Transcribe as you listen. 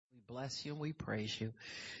bless you and we praise you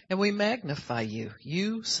and we magnify you.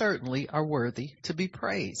 You certainly are worthy to be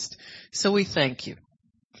praised. So we thank you.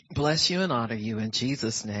 Bless you and honor you in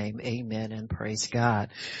Jesus' name. Amen and praise God.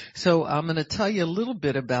 So I'm going to tell you a little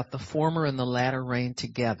bit about the former and the latter rain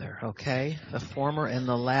together, okay? The former and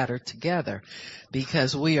the latter together,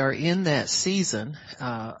 because we are in that season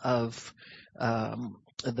of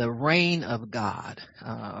the reign of God.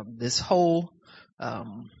 This whole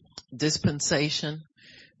dispensation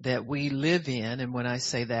that we live in, and when I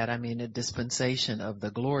say that, I mean a dispensation of the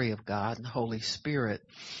glory of God and Holy Spirit,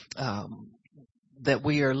 that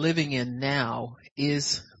we are living in now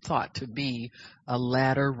is thought to be a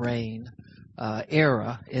latter rain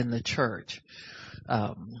era in the church.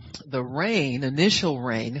 The rain, initial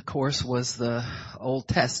rain, of course, was the Old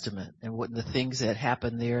Testament and what the things that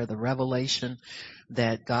happened there, the revelation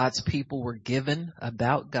that God's people were given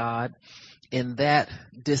about God in that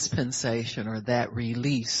dispensation or that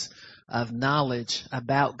release of knowledge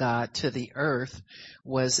about God to the earth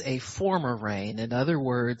was a former rain. In other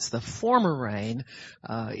words, the former rain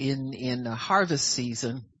in the harvest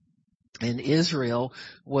season in Israel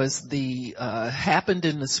was happened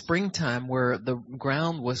in the springtime where the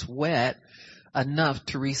ground was wet enough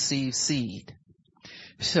to receive seed.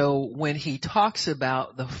 So when he talks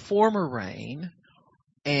about the former rain,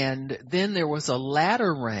 and then there was a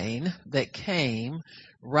latter rain that came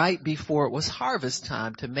right before it was harvest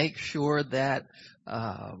time to make sure that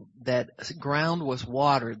that ground was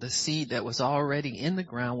watered, the seed that was already in the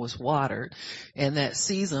ground was watered, and that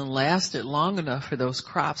season lasted long enough for those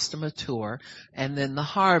crops to mature, and then the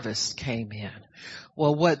harvest came in.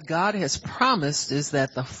 Well, what God has promised is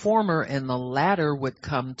that the former and the latter would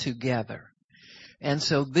come together. And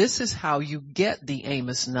so this is how you get the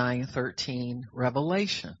Amos 9:13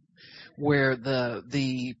 revelation, where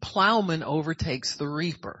the plowman overtakes the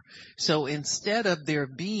reaper. So instead of there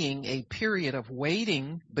being a period of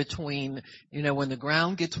waiting between, when the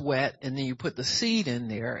ground gets wet and then you put the seed in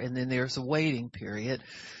there and then there's a waiting period.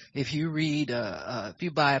 If you read, if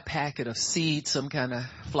you buy a packet of seed, some kind of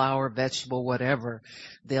flower, vegetable, whatever,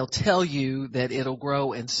 they'll tell you that it'll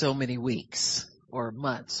grow in so many weeks or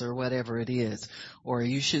months or whatever it is, or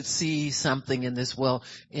you should see something in this. Well,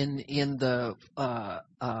 in the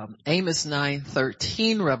Amos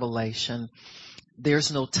 9:13 revelation,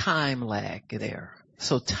 there's no time lag there.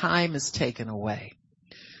 So time is taken away.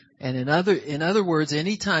 And in other words,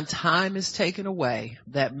 anytime time is taken away,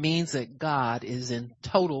 that means that God is in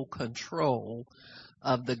total control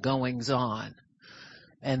of the goings on.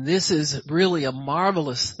 And this is really a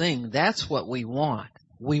marvelous thing. That's what we want.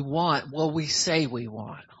 We say we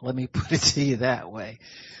want. Let me put it to you that way.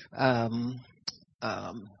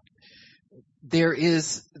 There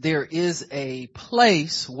is a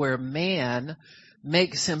place where man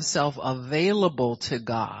makes himself available to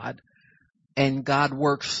God, and God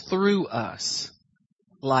works through us,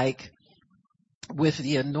 like with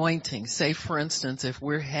the anointing. Say, for instance, if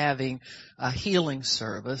we're having a healing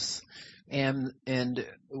service, and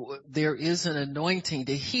there is an anointing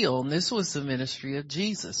to heal, and this was the ministry of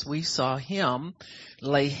Jesus. We saw him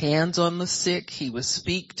lay hands on the sick. He would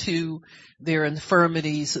speak to their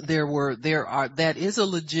infirmities. That is a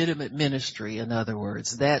legitimate ministry. In other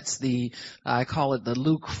words, that's I call it the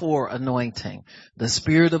Luke 4 anointing. The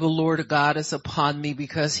Spirit of the Lord God is upon me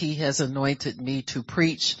because he has anointed me to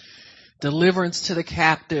preach deliverance to the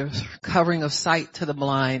captives, covering of sight to the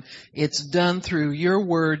blind. It's done through your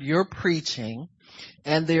word, your preaching,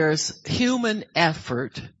 and there's human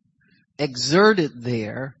effort exerted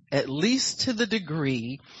there, at least to the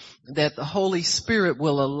degree that the Holy Spirit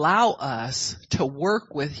will allow us to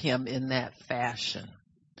work with him in that fashion.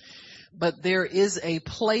 But there is a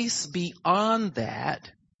place beyond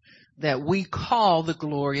that we call the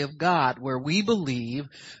glory of God, where we believe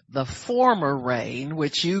the former rain,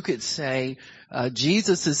 which you could say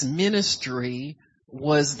Jesus' ministry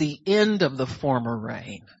was the end of the former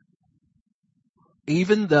rain.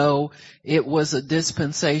 Even though it was a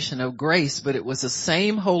dispensation of grace, but it was the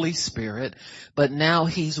same Holy Spirit, but now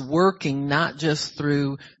he's working not just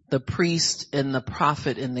through the priest and the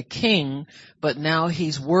prophet and the king, but now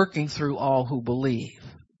he's working through all who believe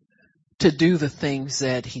to do the things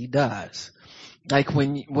that he does. Like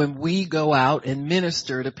when we go out and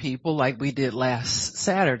minister to people like we did last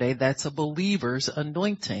Saturday, that's a believer's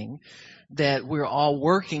anointing that we're all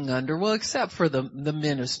working under, well, except for the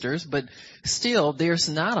ministers, but still there's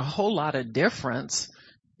not a whole lot of difference,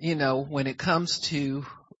 when it comes to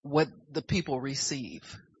what the people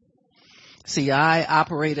receive. See, I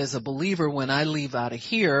operate as a believer. When I leave out of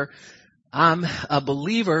here, I'm a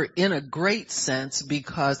believer in a great sense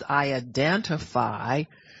because I identify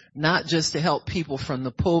not just to help people from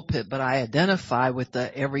the pulpit, but I identify with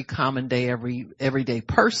the every common day, everyday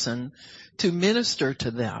person to minister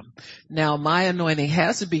to them. Now, my anointing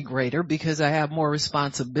has to be greater because I have more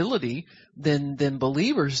responsibility than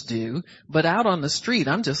believers do. But out on the street,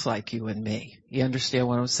 I'm just like you and me. You understand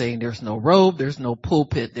what I'm saying? There's no robe, there's no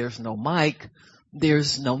pulpit, there's no mic,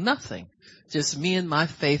 there's no nothing. Just me and my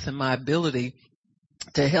faith and my ability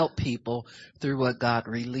to help people through what God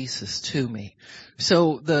releases to me.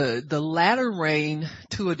 So the latter rain,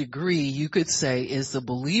 to a degree, you could say, is the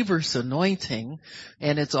believer's anointing,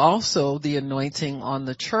 and it's also the anointing on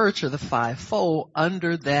the church or the fivefold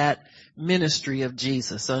under that ministry of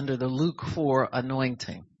Jesus, under the Luke 4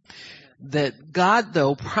 anointing. That God,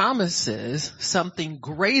 though, promises something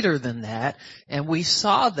greater than that, and we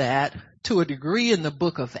saw that to a degree in the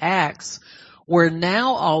book of Acts, where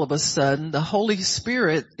now all of a sudden the Holy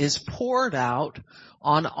Spirit is poured out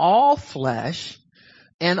on all flesh,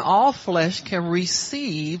 and all flesh can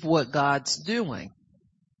receive what God's doing,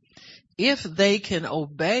 if they can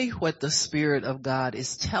obey what the Spirit of God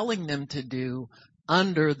is telling them to do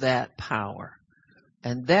under that power.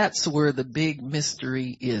 And that's where the big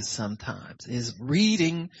mystery is sometimes, is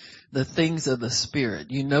reading the things of the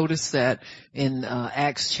Spirit. You notice that in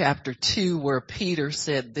Acts chapter 2, where Peter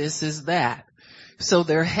said, this is that. So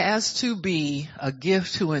there has to be a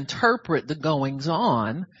gift to interpret the goings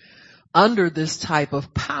on under this type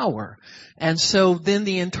of power. And so then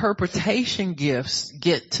the interpretation gifts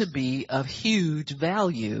get to be of huge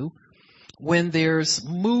value when there's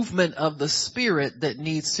movement of the Spirit that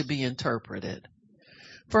needs to be interpreted.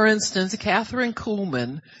 For instance, Catherine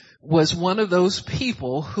Kuhlman was one of those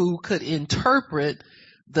people who could interpret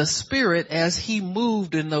the Spirit as he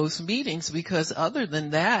moved in those meetings, because other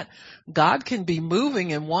than that, God can be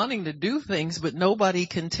moving and wanting to do things, but nobody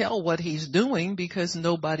can tell what he's doing because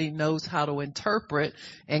nobody knows how to interpret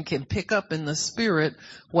and can pick up in the Spirit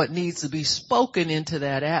what needs to be spoken into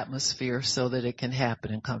that atmosphere so that it can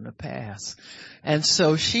happen and come to pass. And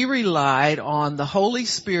so she relied on the Holy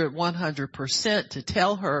Spirit 100% to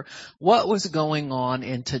tell her what was going on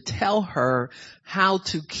and to tell her how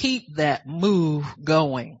to keep that move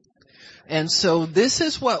going. And so this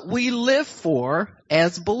is what we live for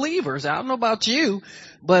as believers. I don't know about you,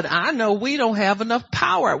 but I know we don't have enough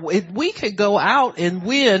power. If we could go out and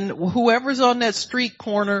win whoever's on that street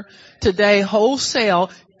corner today wholesale,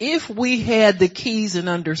 if we had the keys and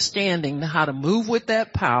understanding how to move with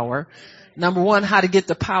that power. Number one, how to get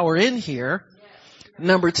the power in here.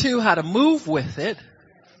 Number two, how to move with it.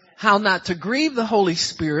 How not to grieve the Holy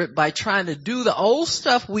Spirit by trying to do the old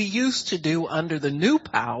stuff we used to do under the new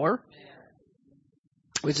power,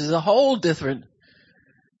 which is a whole different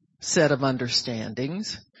set of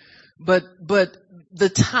understandings. But the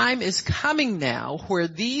time is coming now where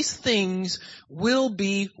these things will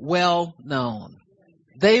be well known.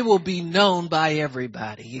 They will be known by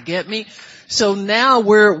everybody. You get me? So now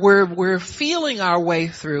we're feeling our way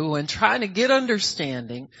through and trying to get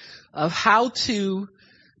understanding of how to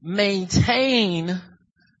maintain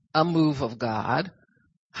a move of God,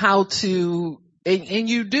 how to, and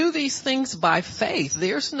you do these things by faith.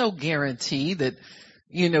 There's no guarantee that,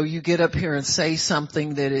 you get up here and say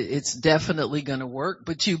something that it's definitely going to work,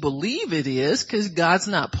 but you believe it is because God's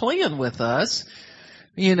not playing with us.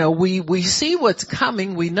 We see what's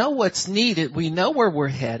coming. We know what's needed. We know where we're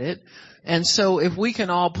headed. And so if we can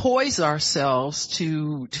all poise ourselves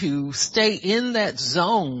to stay in that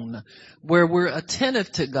zone where we're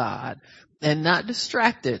attentive to God and not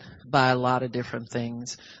distracted by a lot of different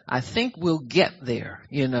things, I think we'll get there.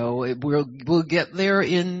 We'll get there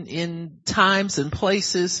in times and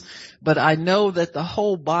places, but I know that the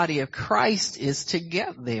whole body of Christ is to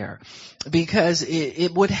get there, because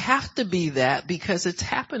it would have to be that, because it's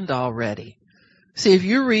happened already. See, if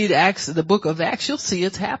you read Acts, the book of Acts, you'll see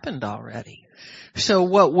it's happened already. So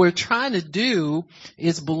what we're trying to do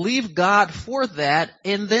is believe God for that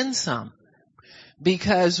and then some.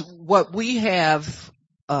 Because what we have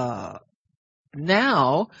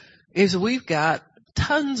now is we've got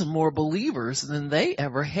tons more believers than they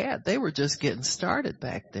ever had. They were just getting started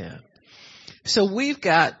back then. So we've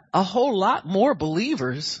got a whole lot more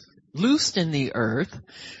believers loosed in the earth.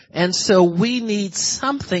 And so we need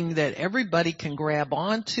something that everybody can grab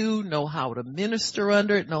onto, know how to minister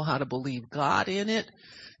under it, know how to believe God in it,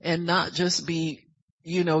 and not just be,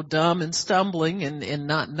 dumb and stumbling and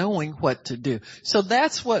not knowing what to do. So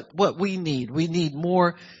that's what we need. We need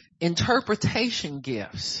more interpretation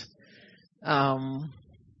gifts,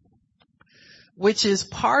 which is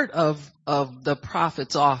part of the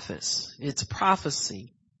prophet's office. It's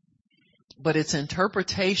prophecy, but it's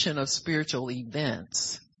interpretation of spiritual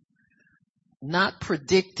events. not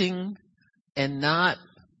predicting and not,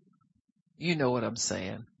 you know what I'm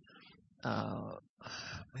saying. Let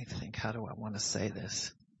me think, how do I want to say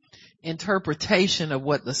this? Interpretation of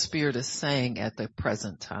what the Spirit is saying at the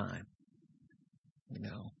present time. You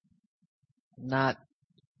know, not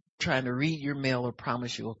trying to read your mail or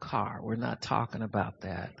promise you a car. We're not talking about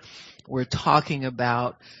that. We're talking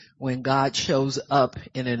about when God shows up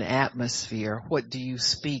in an atmosphere, what do you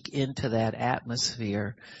speak into that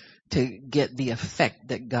atmosphere to get the effect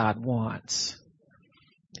that God wants?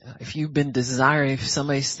 If you've been desiring, if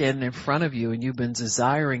somebody's standing in front of you and you've been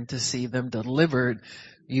desiring to see them delivered,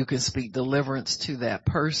 you can speak deliverance to that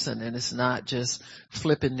person, and it's not just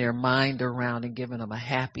flipping their mind around and giving them a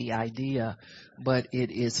happy idea, but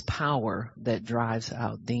it is power that drives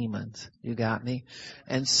out demons. You got me?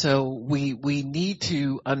 And so we need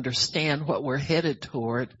to understand what we're headed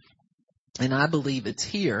toward. And I believe it's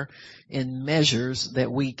here in measures that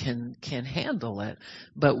we can handle it.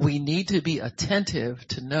 But we need to be attentive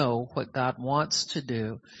to know what God wants to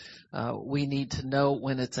do. We need to know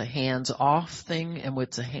when it's a hands-off thing and when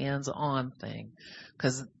it's a hands-on thing.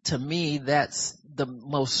 Because to me, that's the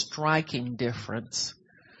most striking difference.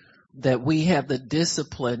 That we have the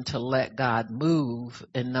discipline to let God move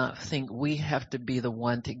and not think we have to be the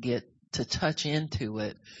one to get to touch into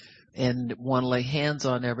it. And want to lay hands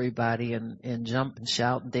on everybody and jump and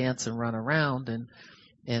shout and dance and run around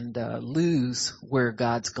and lose where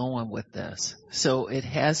God's going with this. So it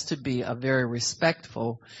has to be a very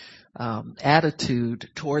respectful attitude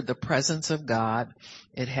toward the presence of God.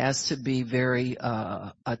 It has to be very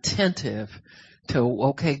attentive to,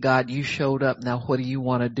 okay, God, you showed up. Now what do you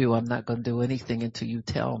want to do? I'm not going to do anything until you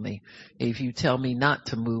tell me. If you tell me not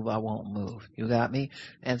to move, I won't move. You got me?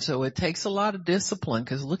 And so it takes a lot of discipline,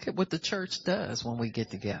 because look at what the church does when we get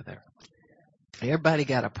together. Everybody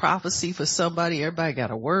got a prophecy for somebody. Everybody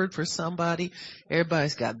got a word for somebody.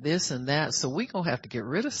 Everybody's got this and that. So we're going to have to get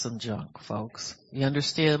rid of some junk, folks. You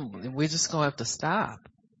understand? We're just going to have to stop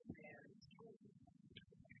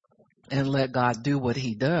and let God do what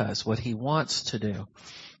he does, what he wants to do.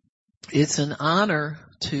 It's an honor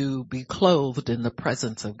to be clothed in the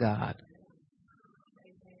presence of God.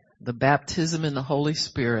 The baptism in the Holy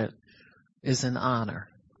Spirit is an honor.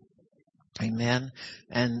 Amen.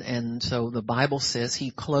 And so the Bible says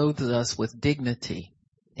he clothes us with dignity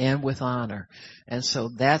and with honor. And so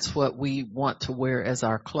that's what we want to wear as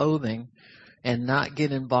our clothing, and not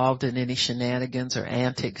get involved in any shenanigans or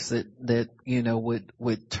antics that you know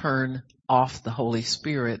would turn off the Holy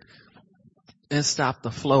Spirit and stop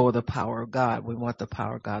the flow of the power of God. We want the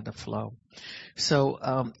power of God to flow.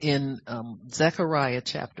 So in Zechariah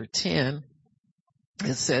chapter 10,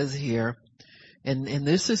 it says here, and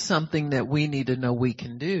this is something that we need to know we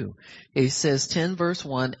can do. It says 10 verse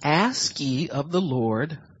 1, ask ye of the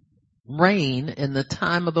Lord rain in the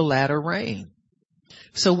time of the latter rain.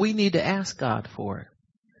 So we need to ask God for it.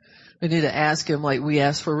 We need to ask him like we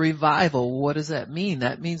ask for revival. What does that mean?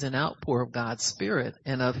 That means an outpour of God's Spirit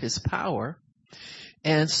and of his power.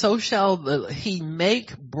 And so shall he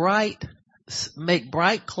make bright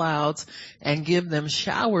clouds and give them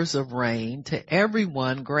showers of rain to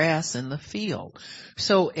everyone grass in the field.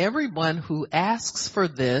 So everyone who asks for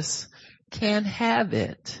this can have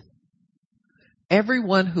it.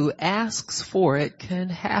 Everyone who asks for it can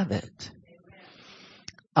have it.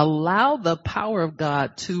 Allow the power of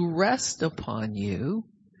God to rest upon you,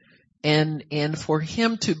 and for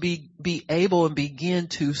him to be able and begin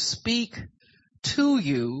to speak to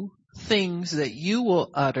you things that you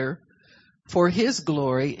will utter for his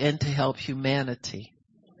glory and to help humanity.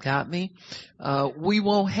 Got me? We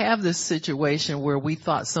won't have this situation where we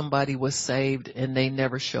thought somebody was saved and they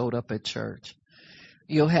never showed up at church.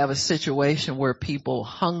 You'll have a situation where people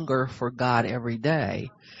hunger for God every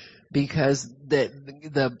day, because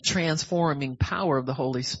the transforming power of the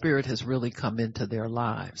Holy Spirit has really come into their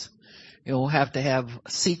lives. You'll have to have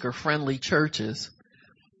seeker-friendly churches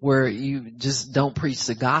where you just don't preach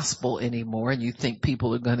the gospel anymore, and you think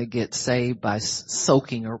people are going to get saved by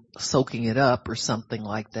soaking it up or something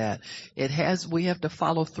like that. We have to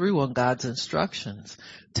follow through on God's instructions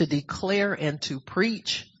to declare and to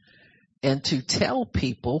preach and to tell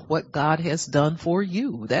people what God has done for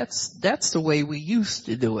you. That's the way we used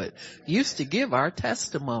to do it. Used to give our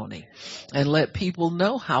testimony and let people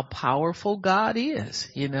know how powerful God is,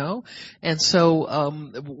 you know. And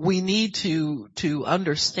so we need to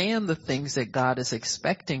understand the things that God is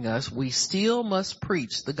expecting us. We still must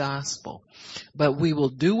preach the gospel, but we will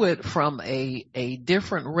do it from a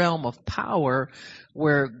different realm of power,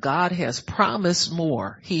 where God has promised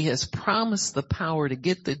more. He has promised the power to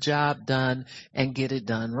get the job done and get it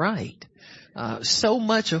done right. So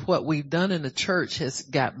much of what we've done in the church has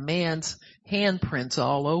got man's handprints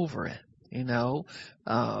all over it, you know.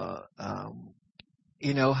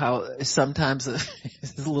 You know how sometimes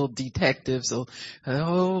little detectives will,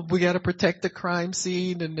 we got to protect the crime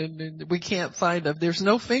scene, and we can't find them. There's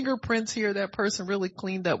no fingerprints here. That person really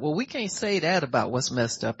cleaned up. Well, we can't say that about what's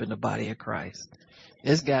messed up in the body of Christ.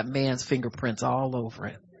 It's got man's fingerprints all over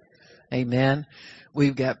it. Amen.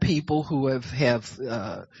 We've got people who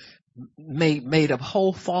have made up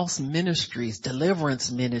whole false ministries, deliverance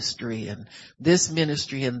ministry, and this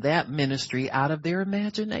ministry and that ministry out of their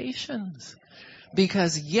imaginations.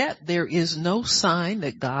 Because yet there is no sign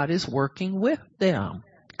that God is working with them,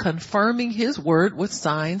 confirming his word with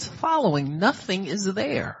signs following. Nothing is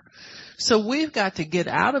there. So we've got to get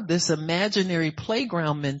out of this imaginary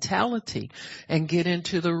playground mentality and get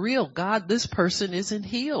into the real. God, this person isn't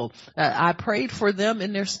healed. I prayed for them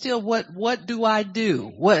and they're still, what do I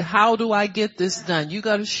do? How do I get this done? You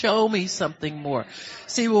got to show me something more.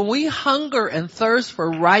 See, when we hunger and thirst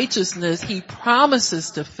for righteousness, he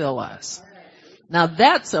promises to fill us. Now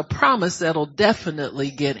that's a promise that'll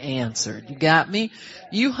definitely get answered. You got me?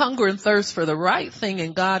 You hunger and thirst for the right thing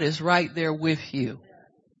and God is right there with you.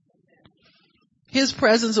 His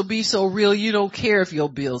presence will be so real you don't care if your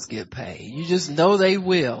bills get paid. You just know they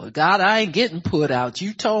will. God, I ain't getting put out.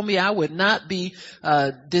 You told me I would not be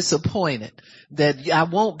disappointed, that I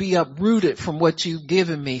won't be uprooted from what you've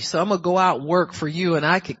given me. So I'm going to go out and work for you, and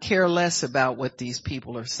I could care less about what these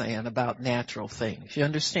people are saying about natural things. You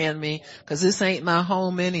understand me? Because this ain't my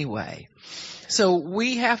home anyway. So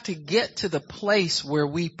we have to get to the place where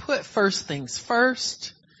we put first things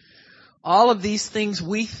first. All of these things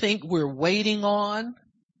we think we're waiting on,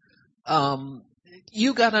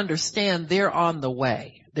 you got to understand they're on the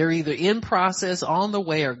way. They're either in process, on the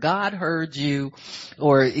way, or God heard you,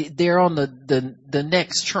 or they're on the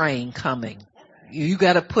next train coming. You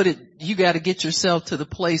got to get yourself to the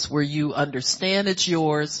place where you understand it's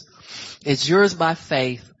yours by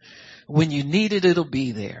faith. When you need it, it'll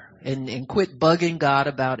be there. And quit bugging God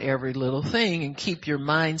about every little thing and keep your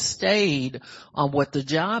mind stayed on what the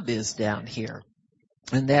job is down here.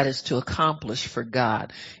 And that is to accomplish for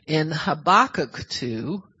God. In Habakkuk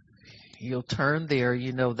 2, you'll turn there,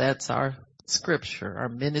 you know that's our scripture, our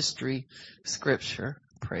ministry scripture.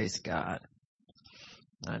 Praise God.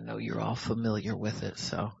 I know you're all familiar with it,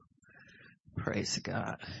 so praise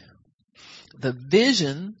God. The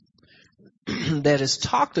vision that is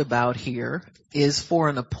talked about here is for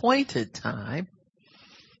an appointed time,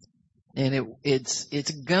 and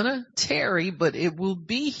it's gonna tarry, but it will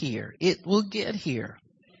be here. It will get here.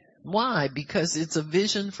 Why? Because it's a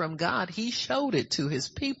vision from God. He showed it to his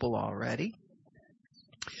people already.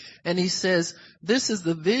 And he says, this is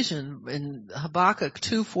the vision in Habakkuk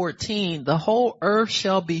 2:14, the whole earth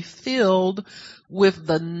shall be filled with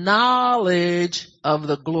the knowledge of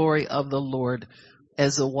the glory of the Lord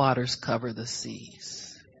as the waters cover the seas.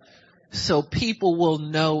 So people will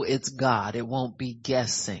know it's God. It won't be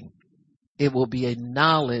guessing. It will be a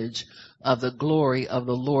knowledge of the glory of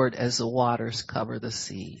the Lord as the waters cover the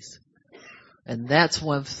seas. And that's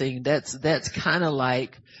one thing. That's kind of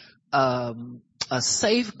like a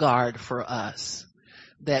safeguard for us,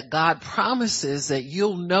 that God promises that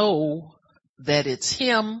you'll know that it's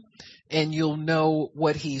him and you'll know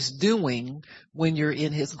what he's doing when you're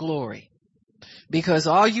in his glory. Because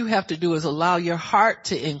all you have to do is allow your heart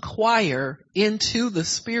to inquire into the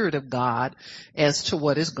Spirit of God as to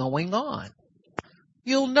what is going on.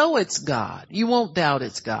 You'll know it's God. You won't doubt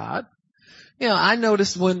it's God. You know, I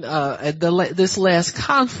noticed when at this last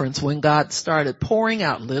conference, when God started pouring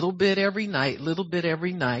out little bit every night,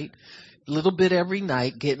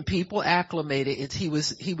 getting people acclimated, he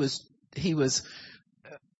was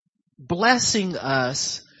blessing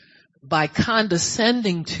us by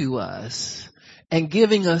condescending to us and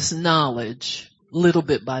giving us knowledge little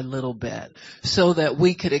bit by little bit so that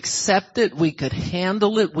we could accept it, we could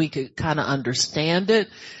handle it, we could kind of understand it.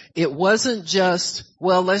 It wasn't just,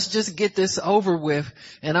 well, let's just get this over with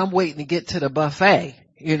and I'm waiting to get to the buffet,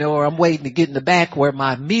 you know, or I'm waiting to get in the back where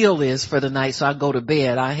my meal is for the night so I go to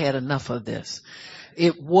bed. I had enough of this.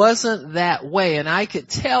 It wasn't that way. And I could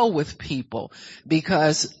tell with people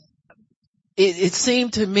because it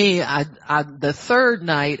seemed to me, the third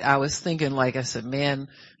night I was thinking, like I said, man,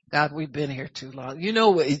 God, we've been here too long. You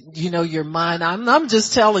know, your mind, I'm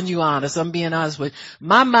just telling you honest. I'm being honest with you.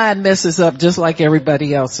 My mind messes up just like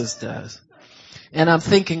everybody else's does. And I'm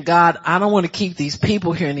thinking, God, I don't want to keep these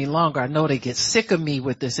people here any longer. I know they get sick of me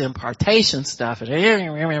with this impartation stuff. But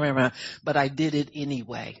I did it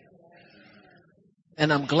anyway.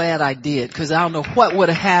 And I'm glad I did, because I don't know what would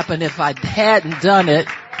have happened if I hadn't done it.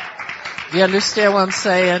 You understand what I'm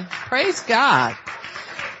saying? Praise God.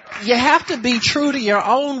 You have to be true to your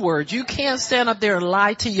own words. You can't stand up there and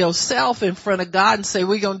lie to yourself in front of God and say,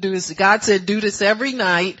 we're going to do this. God said, do this every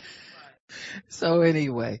night. So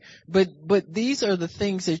anyway, but these are the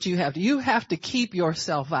things that you have to keep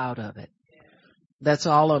yourself out of it. That's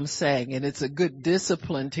all I'm saying. And it's a good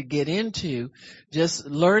discipline to get into, just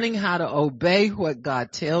learning how to obey what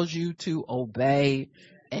God tells you to obey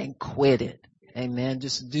and quit it. Amen.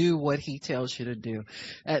 Just do what he tells you to do.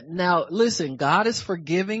 Now, listen, God is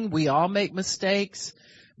forgiving. We all make mistakes,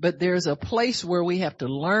 but there's a place where we have to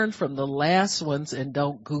learn from the last ones and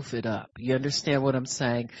don't goof it up. You understand what I'm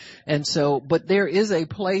saying? And so, but there is a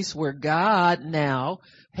place where God now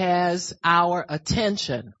has our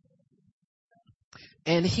attention,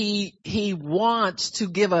 and he wants to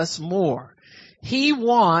give us more. He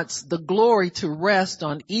wants the glory to rest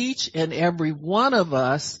on each and every one of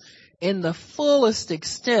us in the fullest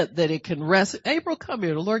extent that it can rest. April, come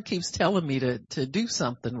here. The Lord keeps telling me to do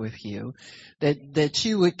something with you, that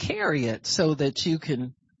you would carry it so that you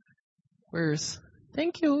can,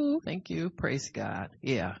 thank you. Praise God.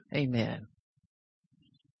 Yeah. Amen.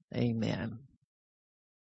 Amen.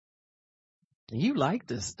 You like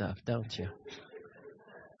this stuff, don't you?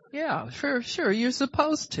 Yeah, sure. You're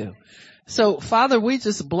supposed to. So, Father, we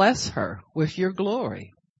just bless her with your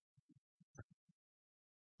glory,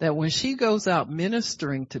 that when she goes out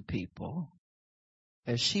ministering to people,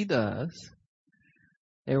 as she does,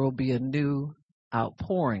 there will be a new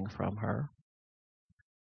outpouring from her,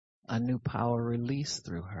 a new power released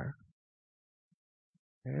through her.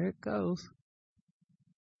 There it goes.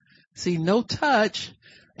 See, no touch,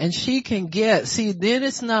 and she can then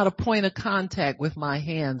it's not a point of contact with my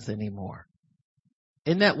hands anymore.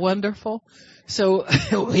 Isn't that wonderful? So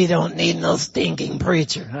we don't need no stinking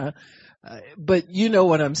preacher, huh? But you know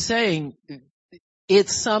what I'm saying?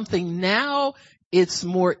 It's something now. It's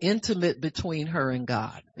more intimate between her and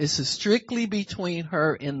God. It's strictly between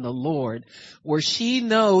her and the Lord, where she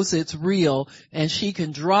knows it's real and she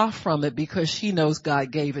can draw from it because she knows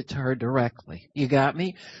God gave it to her directly. You got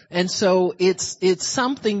me? And so it's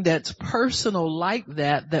something that's personal like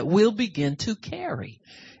that we'll begin to carry.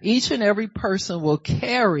 Each and every person will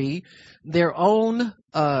carry their own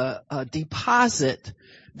deposit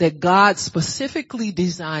that God specifically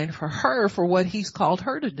designed for her, for what he's called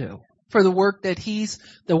her to do, for the work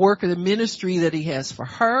of the ministry that he has for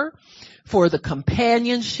her, for the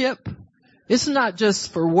companionship. It's not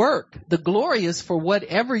just for work. The glory is for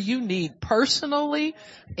whatever you need personally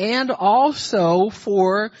and also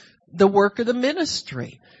for the work of the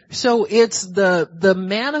ministry. So it's the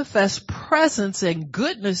manifest presence and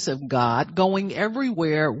goodness of God going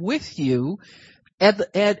everywhere with you.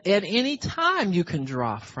 At any time you can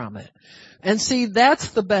draw from it. And see,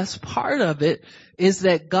 that's the best part of it, is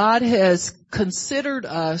that God has considered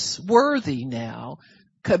us worthy now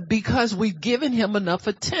because we've given him enough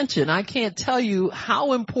attention. I can't tell you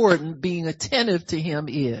how important being attentive to him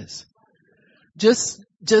is.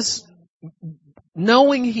 Just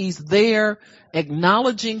knowing he's there,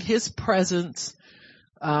 acknowledging his presence.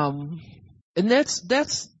 And that's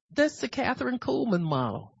the Catherine Kuhlman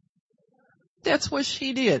model. That's what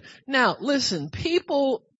she did. Now, listen,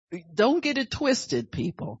 people, don't get it twisted,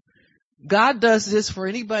 people. God does this for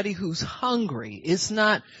anybody who's hungry. It's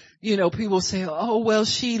not, people say, oh, well,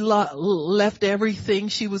 she left everything.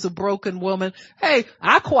 She was a broken woman. Hey,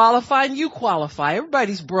 I qualify and you qualify.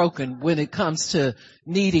 Everybody's broken when it comes to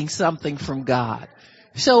needing something from God.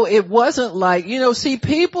 So it wasn't like,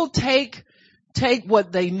 people take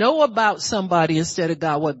what they know about somebody instead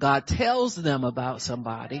of what God tells them about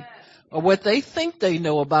somebody, or what they think they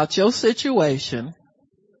know about your situation,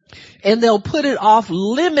 and they'll put it off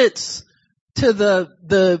limits to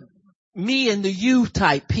the me and the you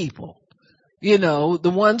type people.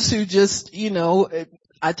 The ones who just,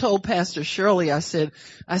 I told Pastor Shirley, I said,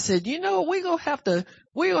 we're going to have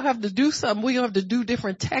to do something. We're going to have to do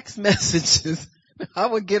different text messages. I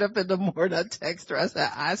would get up in the morning, I text her, I said,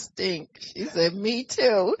 I stink. She said, me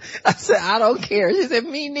too. I said, I don't care. She said,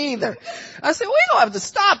 me neither. I said, we gonna have to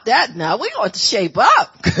stop that now. We gonna have to shape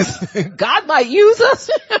up, because God might use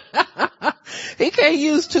us. He can't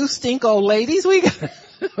use two stink old ladies. We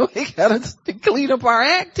gotta clean up our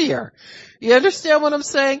act here. You understand what I'm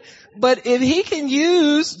saying? But if he can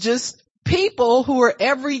use just people who are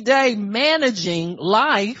every day managing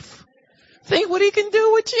life, think what he can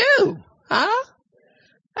do with you, huh?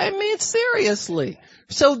 I mean, seriously.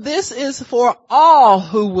 So this is for all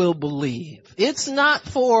who will believe. It's not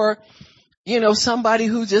for Somebody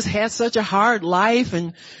who just had such a hard life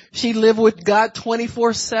and she lived with God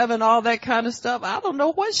 24/7, all that kind of stuff. I don't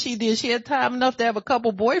know what she did. She had time enough to have a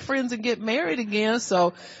couple boyfriends and get married again.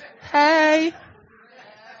 So, hey,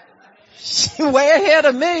 she way ahead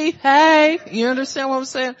of me. Hey, you understand what I'm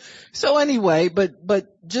saying? So anyway,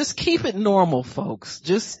 but just keep it normal, folks.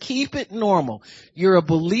 Just keep it normal. You're a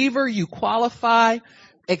believer. You qualify.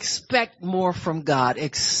 Expect more from God.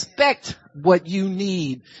 Expect what you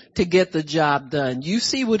need to get the job done. You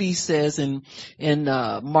see what he says in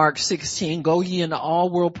Mark 16, go ye into all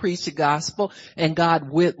world, preach the gospel, and God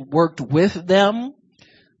worked with them.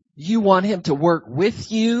 You want him to work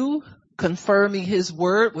with you, confirming his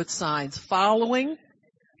word with signs following.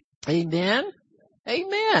 Amen.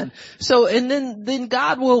 Amen. So, and then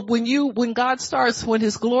God will, when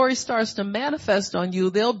his glory starts to manifest on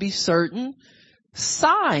you, there'll be certain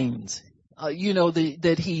signs,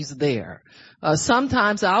 that he's there.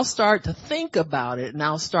 Sometimes I'll start to think about it and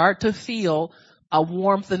I'll start to feel a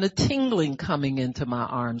warmth and a tingling coming into my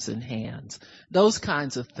arms and hands. Those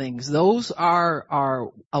kinds of things. Those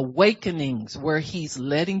are awakenings where he's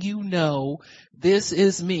letting you know this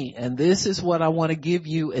is me and this is what I want to give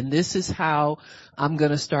you and this is how I'm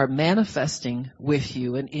going to start manifesting with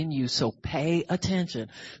you and in you. So pay attention.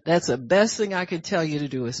 That's the best thing I can tell you to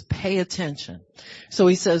do is pay attention. So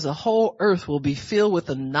he says the whole earth will be filled with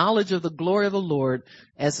the knowledge of the glory of the Lord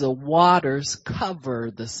as the waters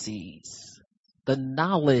cover the seas. The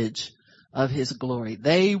knowledge of his glory.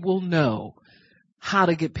 They will know how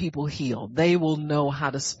to get people healed. They will know how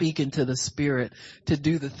to speak into the Spirit to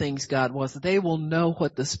do the things God wants. They will know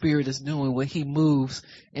what the Spirit is doing when he moves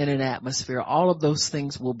in an atmosphere. All of those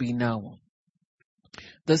things will be known.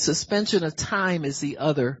 The suspension of time is the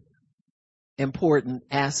other important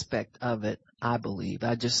aspect of it, I believe.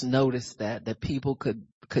 I just noticed that people could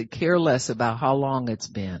care less about how long it's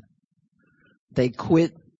been. They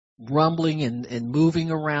quit rumbling and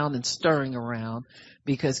moving around and stirring around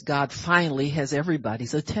because God finally has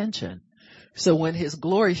everybody's attention. So when his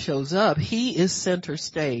glory shows up, he is center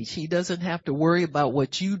stage. He doesn't have to worry about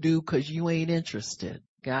what you do because you ain't interested.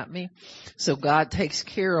 Got me? So God takes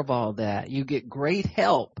care of all that. You get great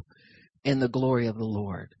help in the glory of the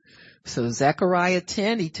Lord. So Zechariah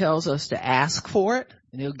 10, he tells us to ask for it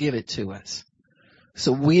and he'll give it to us.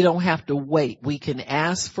 So we don't have to wait. We can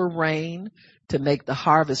ask for rain to make the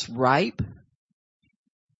harvest ripe.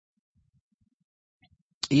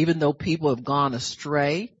 Even though people have gone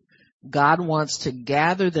astray, God wants to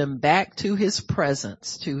gather them back to his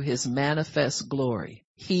presence, to his manifest glory.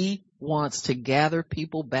 He wants to gather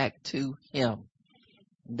people back to him.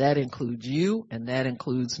 That includes you and that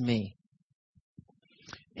includes me.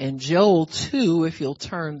 In Joel 2, if you'll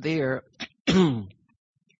turn there, in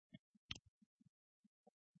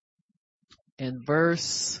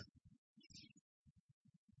verse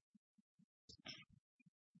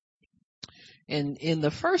in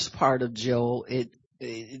the first part of Joel,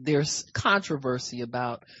 there's controversy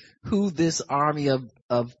about who this army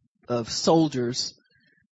of soldiers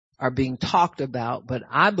are being talked about, but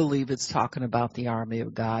I believe it's talking about the army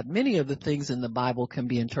of God. Many of the things in the Bible can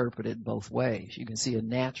be interpreted both ways. You can see a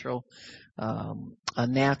natural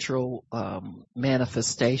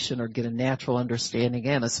manifestation or get a natural understanding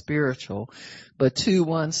and a spiritual. But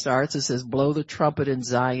 2:1 starts, it says, blow the trumpet in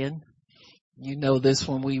Zion. You know this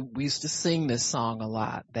one. We used to sing this song a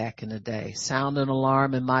lot back in the day. Sound an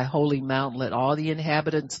alarm in my holy mountain. Let all the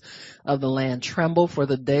inhabitants of the land tremble, for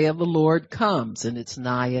the day of the Lord comes and it's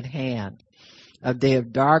nigh at hand. A day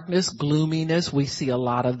of darkness, gloominess. We see a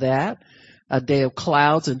lot of that. A day of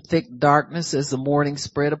clouds and thick darkness as the morning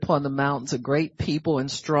spread upon the mountains. A great people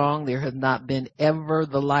and strong. There have not been ever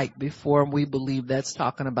the like before. And we believe that's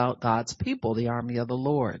talking about God's people, the army of the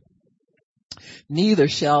Lord. Neither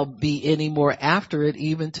shall be any more after it,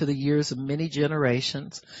 even to the years of many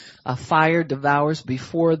generations. A fire devours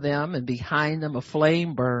before them, and behind them a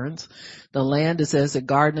flame burns. The land is as a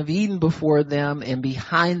garden of Eden before them, and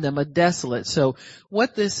behind them a desolate. So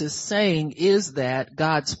what this is saying is that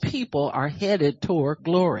God's people are headed toward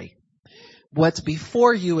glory. What's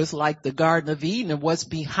before you is like the Garden of Eden, and what's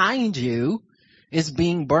behind you is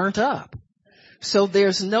being burnt up. So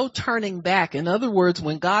there's no turning back. In other words,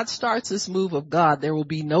 when God starts this move of God, there will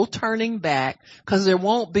be no turning back because there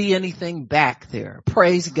won't be anything back there.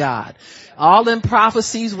 Praise God. All them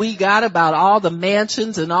prophecies we got about all the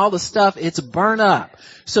mansions and all the stuff, it's burnt up.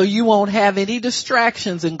 So you won't have any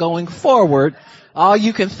distractions in going forward. All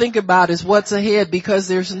you can think about is what's ahead because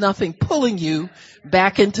there's nothing pulling you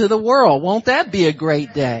back into the world. Won't that be a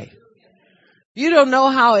great day? You don't know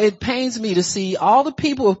how it pains me to see all the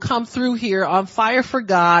people who have come through here on fire for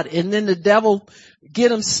God, and then the devil get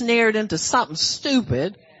them snared into something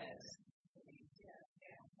stupid,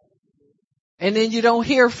 and then you don't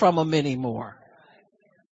hear from them anymore.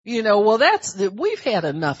 Well, we've had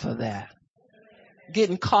enough of that.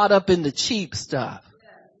 Getting caught up in the cheap stuff.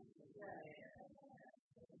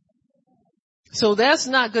 So that's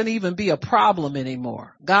not going to even be a problem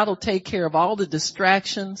anymore. God will take care of all the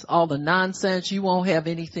distractions, all the nonsense. You won't have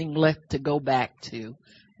anything left to go back to.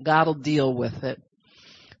 God will deal with it.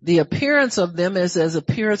 The appearance of them is as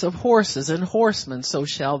appearance of horses and horsemen, so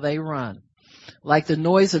shall they run. Like the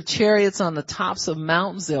noise of chariots on the tops of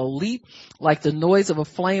mountains, they'll leap. Like the noise of a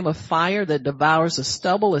flame of fire that devours the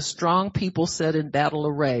stubble, as strong people set in battle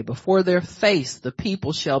array. Before their face, the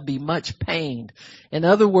people shall be much pained. In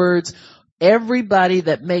other words, everybody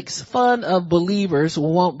that makes fun of believers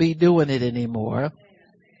won't be doing it anymore.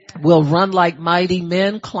 Will run like mighty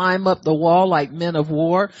men, climb up the wall like men of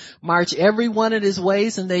war, march every one in his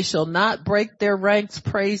ways, and they shall not break their ranks.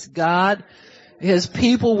 Praise God. His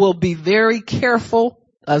people will be very careful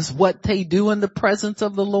as what they do in the presence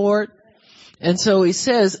of the Lord. And so he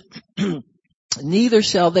says, neither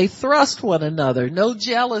shall they thrust one another. No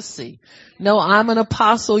jealousy. No, I'm an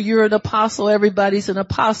apostle, you're an apostle, everybody's an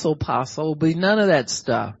apostle. Will be none of that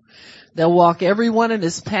stuff. They'll walk everyone in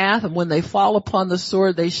his path, and when they fall upon the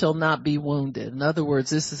sword, they shall not be wounded. In other words,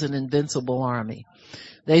 this is an invincible army.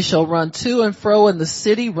 They shall run to and fro in the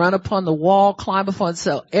city, run upon the wall, climb upon,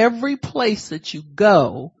 so every place that you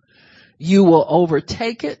go, you will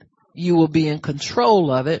overtake it. You will be in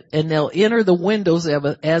control of it, and they'll enter the windows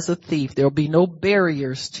as a thief. There will be no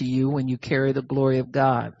barriers to you when you carry the glory of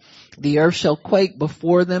God. The earth shall quake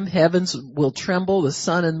before them. Heavens will tremble. The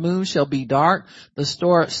sun and moon shall be dark. The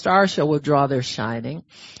stars shall withdraw their shining.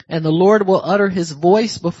 And the Lord will utter his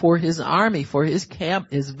voice before his army, for his camp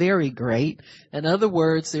is very great. In other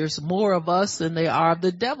words, there's more of us than there are of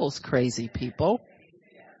the devil's crazy people.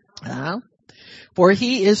 For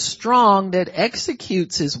he is strong that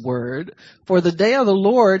executes his word. For the day of the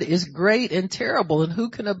Lord is great and terrible, and who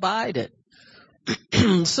can abide it?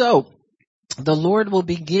 So, the Lord will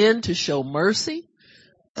begin to show mercy.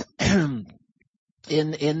 And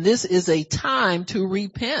this is a time to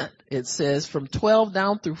repent. It says from 12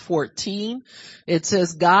 down through 14, it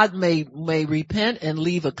says God may repent and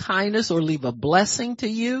leave a kindness or leave a blessing to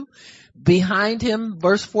you. Behind him,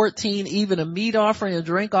 verse 14, even a meat offering, a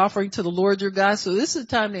drink offering to the Lord your God. So this is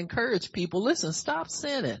time to encourage people. Listen, stop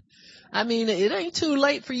sinning. I mean, it ain't too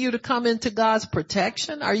late for you to come into God's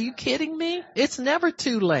protection. Are you kidding me? It's never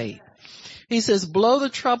too late. He says, blow the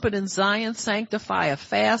trumpet in Zion, sanctify a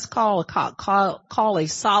fast, call a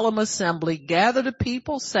solemn assembly, gather the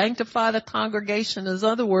people, sanctify the congregation. In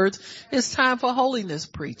other words, it's time for holiness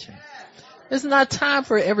preaching. It's not time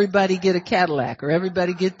for everybody get a Cadillac or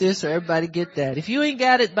everybody get this or everybody get that. If you ain't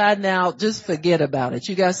got it by now, just forget about it.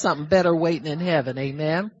 You got something better waiting in heaven.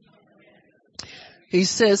 Amen. He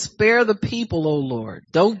says, spare the people, O Lord.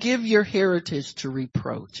 Don't give your heritage to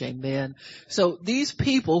reproach. Amen. So these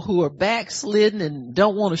people who are backslidden and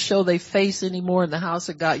don't want to show their face anymore in the house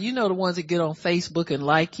of God, you know the ones that get on Facebook and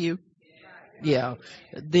like you? Yeah,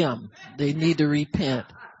 them. They need to repent.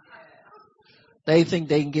 They think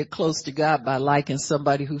they can get close to God by liking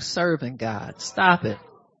somebody who's serving God. Stop it.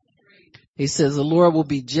 He says the Lord will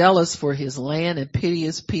be jealous for his land and pity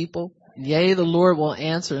his people. Yea, the Lord will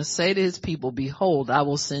answer and say to his people, behold, I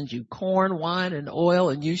will send you corn, wine, and oil,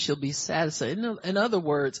 and you shall be satisfied. In other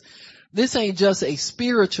words, this ain't just a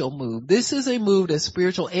spiritual move. This is a move that's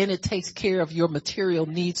spiritual, and it takes care of your material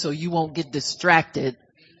needs so you won't get distracted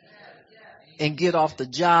and get off the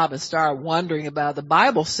job and start wondering about it. The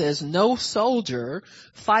Bible says no soldier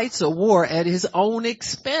fights a war at his own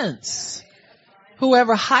expense.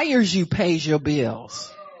 Whoever hires you pays your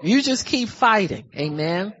bills. You just keep fighting.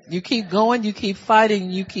 Amen. You keep going, you keep fighting,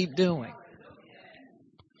 you keep doing.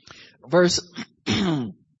 Verse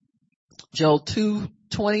Joel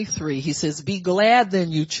 2:23, he says, be glad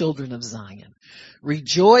then, you children of Zion.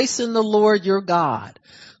 Rejoice in the Lord your God,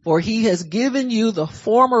 for he has given you the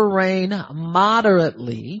former rain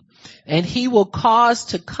moderately, and he will cause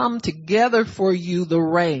to come together for you the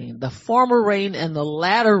rain, the former rain and the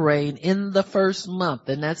latter rain in the first month,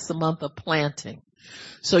 and that's the month of planting.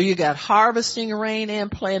 So you got harvesting rain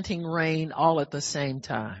and planting rain all at the same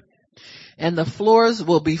time. And the floors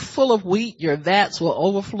will be full of wheat. Your vats will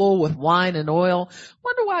overflow with wine and oil.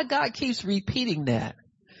 Wonder why God keeps repeating that.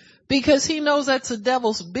 Because he knows that's the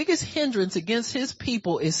devil's biggest hindrance against his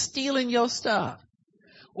people is stealing your stuff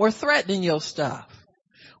or threatening your stuff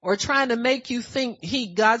or trying to make you think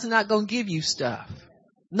God's not going to give you stuff.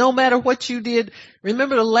 No matter what you did.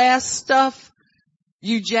 Remember the last stuff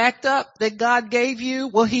You jacked up that God gave you,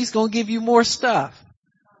 well, he's going to give you more stuff.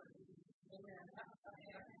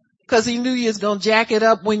 Because he knew you was going to jack it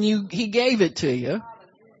up when he gave it to you.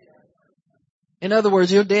 In other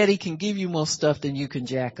words, your daddy can give you more stuff than you can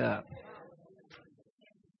jack up.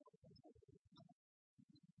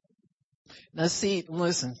 Now see,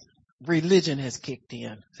 listen, religion has kicked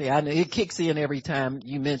in. See, it kicks in every time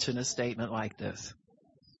you mention a statement like this.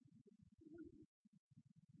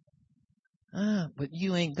 But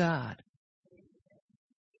you ain't God.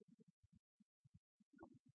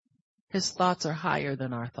 His thoughts are higher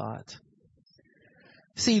than our thoughts.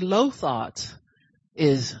 See, low thoughts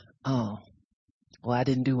is, well, I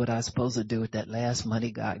didn't do what I was supposed to do with that last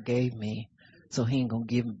money God gave me, so he ain't gonna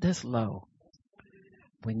give me this low.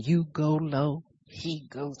 When you go low, he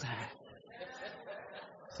goes high.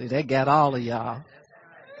 See, that got all of y'all.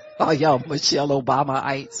 All y'all Michelle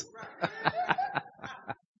Obama-ites.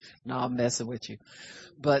 No, I'm messing with you.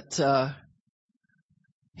 But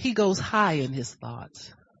he goes high in his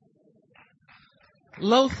thoughts.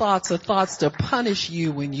 Low thoughts are thoughts to punish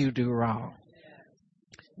you when you do wrong.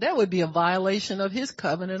 That would be a violation of his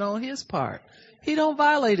covenant on his part. He don't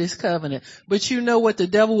violate his covenant. But you know what the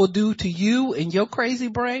devil will do to you in your crazy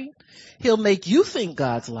brain? He'll make you think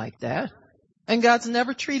God's like that. And God's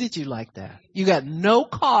never treated you like that. You got no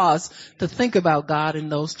cause to think about God in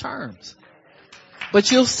those terms. But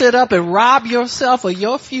you'll sit up and rob yourself of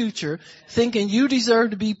your future thinking you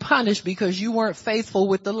deserve to be punished because you weren't faithful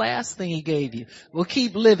with the last thing he gave you. Well,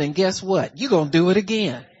 keep living. Guess what? You're going to do it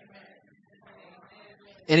again.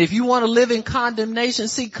 And if you want to live in condemnation,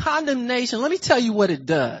 see, condemnation, let me tell you what it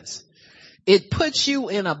does. It puts you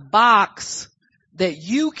in a box that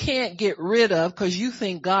you can't get rid of because you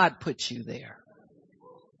think God put you there.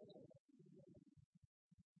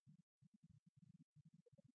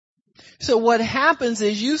 So what happens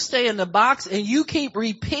is you stay in the box and you keep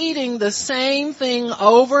repeating the same thing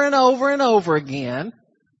over and over and over again.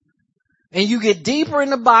 And you get deeper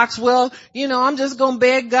in the box. Well, I'm just going to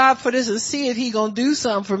beg God for this and see if he going to do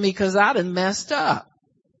something for me because I done messed up.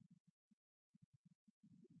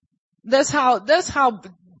 That's how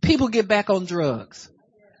people get back on drugs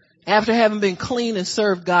after having been clean and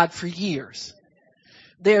served God for years.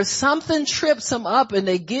 There's something trips them up and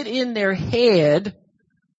they get in their head.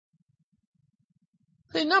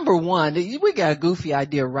 See, number one, we got a goofy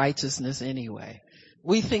idea of righteousness anyway.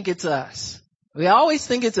 We think it's us. We always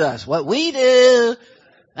think it's us. What we do.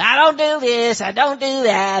 I don't do this. I don't do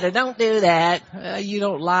that. I don't do that. You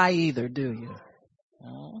don't lie either, do you?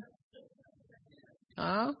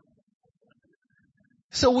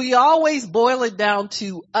 So we always boil it down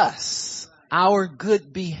to us, our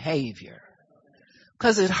good behavior.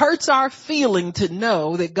 Because it hurts our feeling to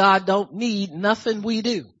know that God don't need nothing we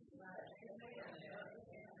do.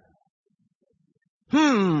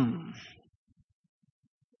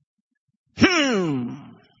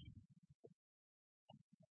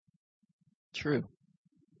 True.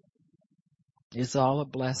 It's all a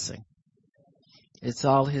blessing. It's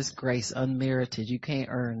all his grace, unmerited. You can't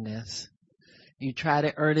earn this. You try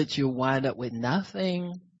to earn it, you'll wind up with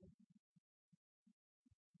nothing.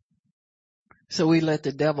 So we let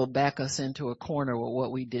the devil back us into a corner with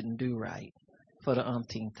what we didn't do right for the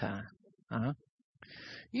umpteenth time.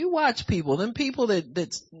 You watch people, them people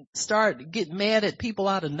that start getting mad at people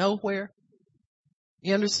out of nowhere.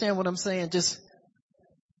 You understand what I'm saying?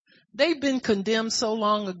 They've been condemned so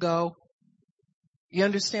long ago. You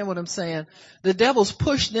understand what I'm saying? The devil's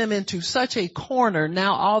pushed them into such a corner.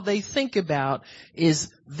 Now all they think about is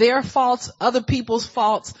their faults, other people's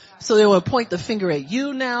faults. So they will point the finger at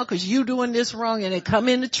you now because you doing this wrong. And they come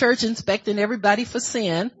into church inspecting everybody for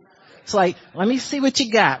sin. It's like, let me see what you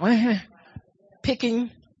got. Picking,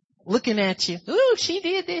 looking at you. Ooh, she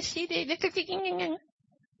did this, she did this.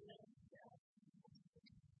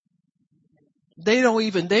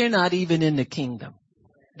 They're not even in the kingdom.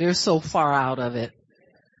 They're so far out of it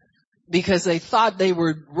because they thought they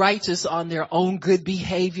were righteous on their own good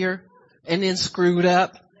behavior and then screwed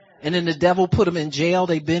up. And then the devil put them in jail.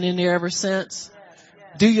 They've been in there ever since.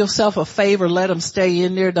 Do yourself a favor. Let them stay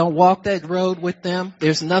in there. Don't walk that road with them.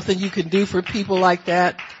 There's nothing you can do for people like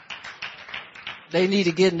that. They need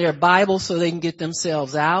to get in their Bible so they can get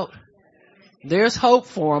themselves out. There's hope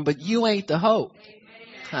for them, but you ain't the hope.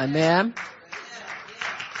 Amen.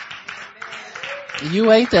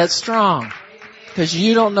 You ain't that strong because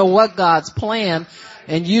you don't know what God's plan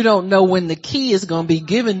and you don't know when the key is going to be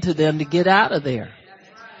given to them to get out of there.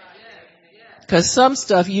 Because some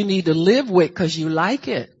stuff you need to live with because you like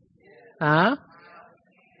it. Huh?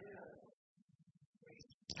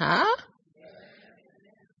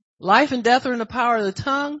 Life and death are in the power of the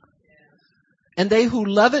tongue. And they who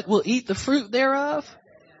love it will eat the fruit thereof.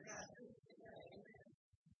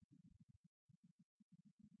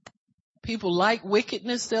 People like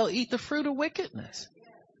wickedness, they'll eat the fruit of wickedness.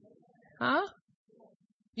 Huh?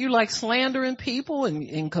 You like slandering people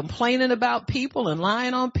and complaining about people and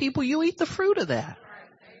lying on people, you eat the fruit of that.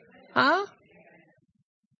 Huh?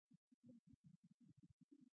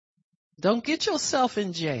 Don't get yourself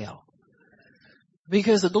in jail.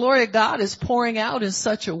 Because the glory of God is pouring out in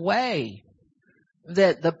such a way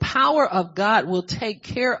that the power of God will take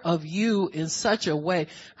care of you in such a way.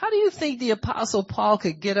 How do you think the Apostle Paul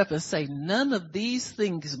could get up and say, none of these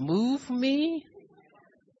things move me?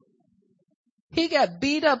 He got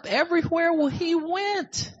beat up everywhere where he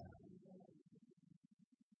went.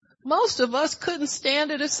 Most of us couldn't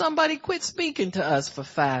stand it if somebody quit speaking to us for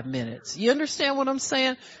 5 minutes. You understand what I'm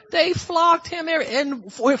saying? They flogged him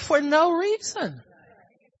and for no reason.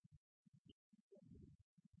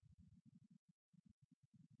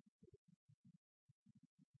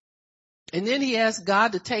 And then he asked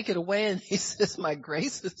God to take it away, and he says, my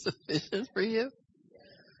grace is sufficient for you.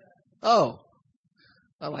 Oh,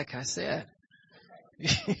 well, like I said,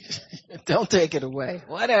 don't take it away.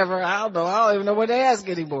 Whatever, I don't know. I don't even know what to ask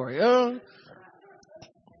anymore.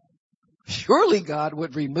 Surely God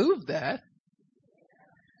would remove that.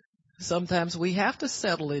 Sometimes we have to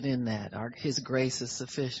settle it in that. His grace is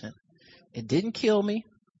sufficient. It didn't kill me.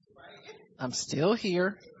 I'm still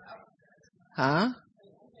here. Huh?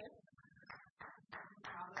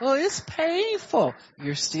 Well, it's painful.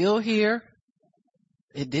 You're still here.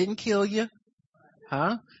 It didn't kill you.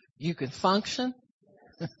 Huh? You can function.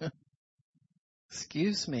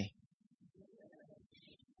 Excuse me.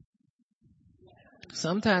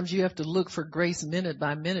 Sometimes you have to look for grace minute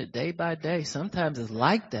by minute, day by day. Sometimes it's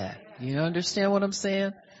like that. You understand what I'm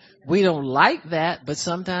saying? We don't like that, but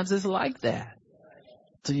sometimes it's like that.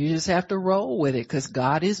 So you just have to roll with it because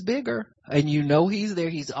God is bigger and you know he's there.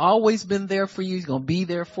 He's always been there for you. He's going to be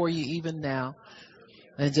there for you even now.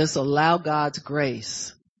 And just allow God's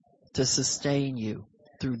grace to sustain you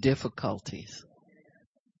through difficulties.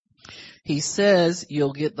 He says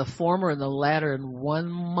you'll get the former and the latter in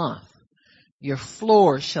 1 month. Your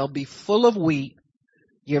floor shall be full of wheat.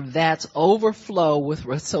 Your vats overflow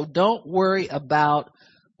with, so don't worry about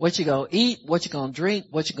what you're going to eat, what you're going to drink,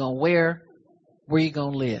 what you're going to wear, where you're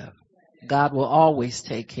going to live. God will always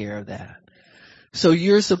take care of that. So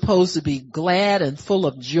you're supposed to be glad and full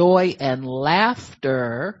of joy and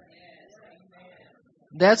laughter.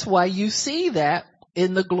 That's why you see that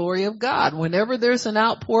in the glory of God. Whenever there's an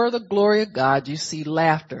outpour of the glory of God, you see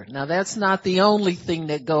laughter. Now that's not the only thing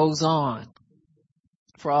that goes on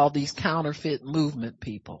for all these counterfeit movement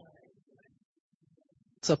people.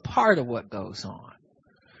 It's a part of what goes on.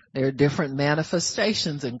 There are different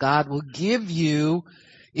manifestations and God will give you,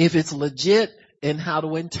 if it's legit, and how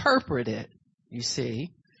to interpret it. You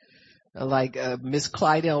see, like Miss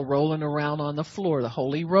Clydell rolling around on the floor, the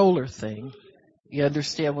holy roller thing. You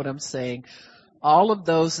understand what I'm saying? All of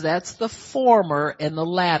those, that's the former and the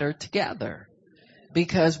latter together.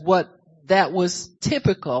 Because what that was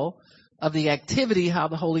typical of the activity, how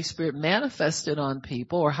the Holy Spirit manifested on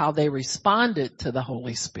people or how they responded to the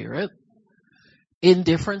Holy Spirit in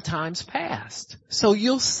different times past. So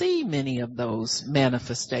you'll see many of those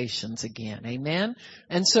manifestations again. Amen.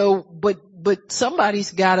 And so, but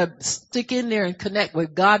somebody's got to stick in there and connect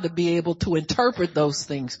with God to be able to interpret those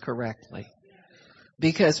things correctly.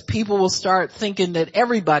 Because people will start thinking that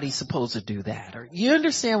everybody's supposed to do that. Or you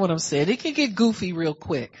understand what I'm saying? It can get goofy real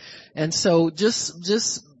quick. And so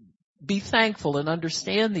just be thankful and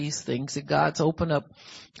understand these things that God's opened up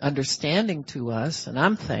understanding to us. And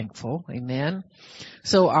I'm thankful. Amen.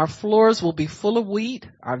 So our floors will be full of wheat.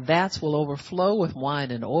 Our vats will overflow with wine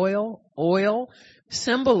and oil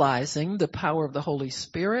symbolizing the power of the Holy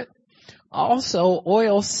Spirit. Also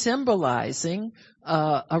oil symbolizing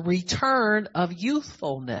a return of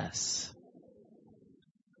youthfulness.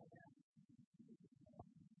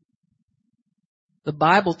 The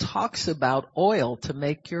Bible talks about oil to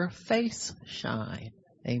make your face shine.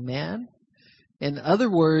 Amen. In other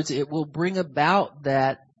words, it will bring about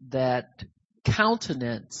that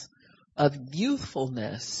countenance of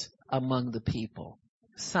youthfulness among the people.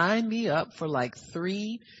 Sign me up for like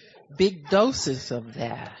 3 big doses of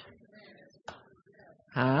that.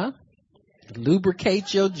 Huh?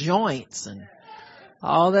 Lubricate your joints and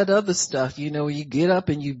all that other stuff. You know, you get up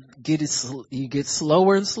and you get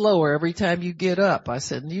slower and slower every time you get up. I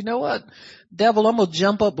said, you know what, devil, I'm going to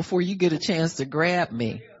jump up before you get a chance to grab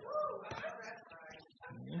me.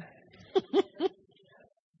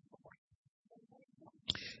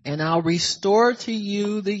 And I'll restore to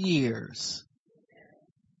you the years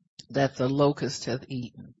that the locust hath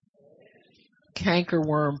eaten.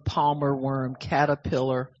 Cankerworm, palmer worm,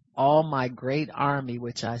 caterpillar, all my great army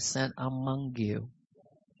which I sent among you.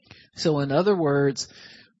 So in other words,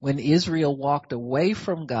 when Israel walked away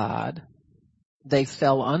from God, they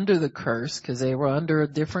fell under the curse because they were under a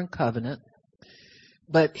different covenant.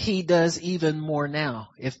 But he does even more now.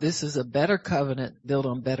 If this is a better covenant built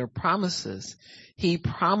on better promises, he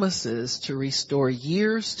promises to restore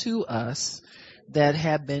years to us that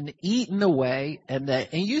have been eaten away, and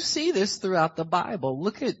you see this throughout the Bible.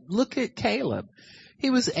 Look at Caleb. He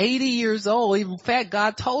was 80 years old. In fact,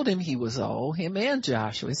 God told him he was old, him and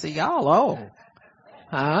Joshua. He said, y'all old.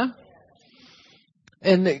 Huh?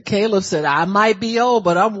 And Caleb said, I might be old,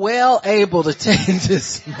 but I'm well able to take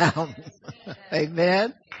this mountain.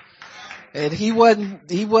 Amen. And he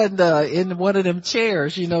wasn't in one of them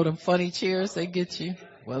chairs, you know, them funny chairs they get you.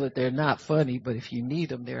 Well, they're not funny, but if you need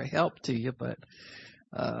them, they're a help to you. But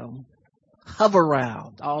hover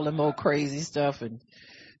around, all them old crazy stuff. And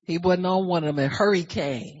he wasn't on one of them, a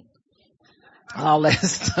hurricane, all that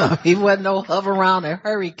stuff. He wasn't no hover around a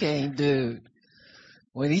hurricane dude.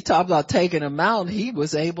 When he talked about taking a mountain, he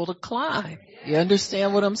was able to climb. You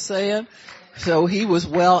understand what I'm saying? So he was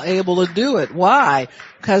well able to do it. Why?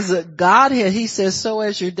 Because he says, so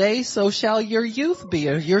as your days, so shall your youth be,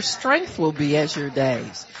 or your strength will be as your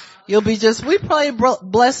days. You'll be we play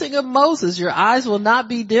blessing of Moses. Your eyes will not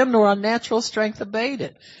be dim nor unnatural strength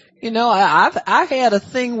abated. You know, I had a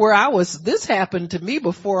thing where this happened to me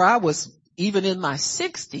before I was even in my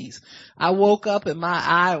 60s. I woke up and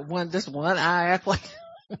my one eye act like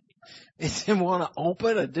it didn't want to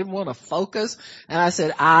open. It didn't want to focus. And I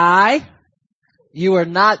said, you are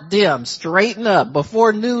not dim. Straighten up.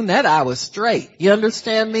 Before noon, that eye was straight. You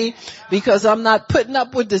understand me? Because I'm not putting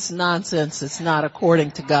up with this nonsense. It's not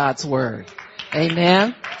according to God's word.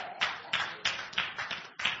 Amen.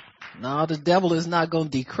 No, the devil is not going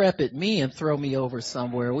to decrepit me and throw me over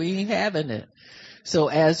somewhere. We ain't having it. So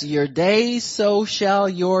as your days, so shall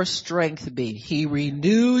your strength be. He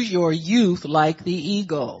renews your youth like the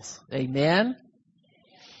eagles. Amen.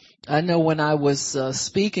 I know when I was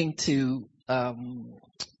speaking to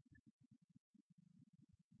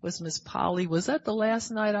was Miss Polly, was that the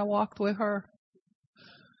last night I walked with her?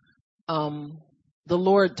 The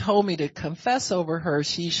Lord told me to confess over her,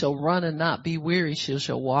 she shall run and not be weary, she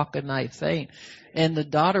shall walk and not faint. And the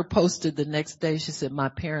daughter posted the next day, she said, my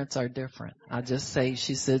parents are different.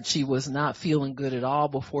 She said she was not feeling good at all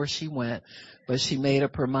before she went, but she made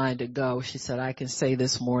up her mind to go. She said, I can say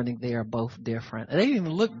this morning they are both different. And they didn't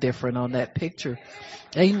even look different on that picture.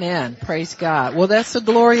 Amen. Praise God. Well, that's the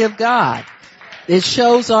glory of God. It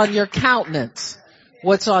shows on your countenance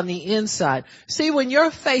what's on the inside. See, when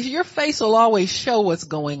your face will always show what's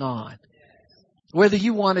going on, whether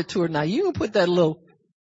you want it to or not. You can put that little,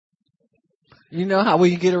 you know how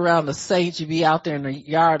when you get around the saints, you be out there in the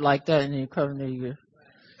yard like that and you come there, you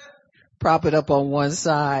prop it up on one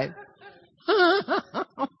side.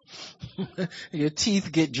 Your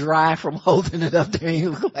teeth get dry from holding it up there and you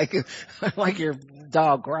look like your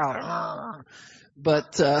dog growling.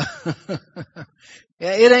 But,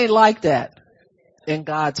 it ain't like that in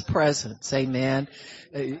God's presence. Amen.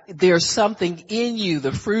 There's something in you.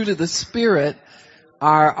 The fruit of the Spirit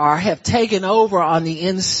have taken over on the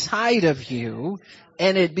inside of you,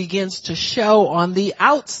 and it begins to show on the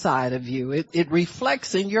outside of you. It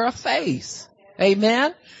reflects in your face.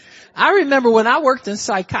 Amen. I remember when I worked in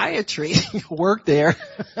psychiatry, worked there.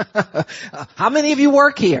 How many of you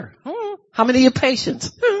work here? How many of you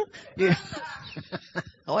patients? Yeah.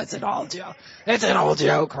 Oh, it's an old joke. It's an old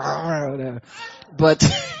joke. But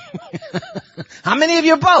how many of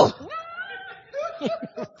you both?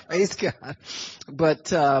 Praise God.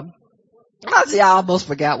 But I almost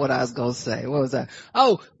forgot what I was going to say. What was that?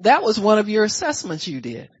 Oh, that was one of your assessments you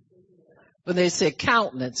did. When they said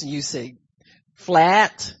countenance, and you say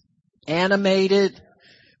flat, animated,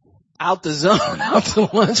 out the zone, out to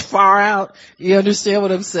lunch, far out. You understand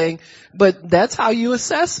what I'm saying? But that's how you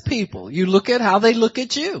assess people. You look at how they look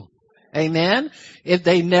at you. Amen. If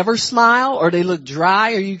they never smile or they look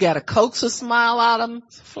dry or you got to coax a smile out of them,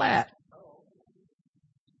 it's flat.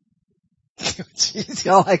 Jeez,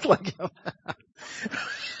 y'all act like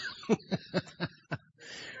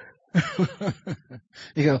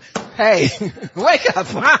you go, hey, wake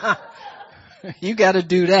up. You got to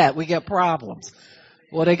do that. We got problems.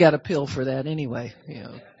 Well, they got a pill for that anyway.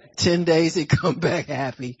 10 days they come back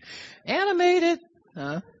happy. Animated.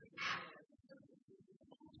 Huh?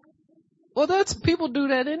 Well, people do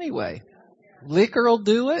that anyway. Liquor will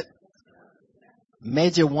do it.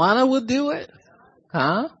 Marijuana will do it.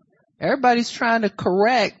 Huh? Everybody's trying to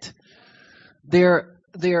correct their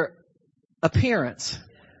appearance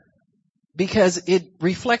because it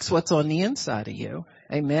reflects what's on the inside of you.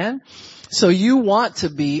 Amen. So you want to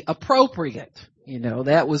be appropriate. You know,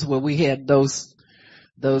 that was where we had those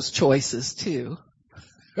choices too.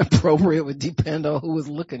 Appropriate would depend on who was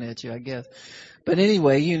looking at you, I guess. But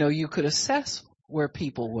anyway, you know, you could assess where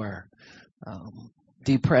people were.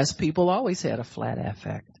 Depressed people always had a flat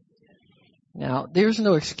affect. Now, there's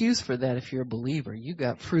no excuse for that if you're a believer. You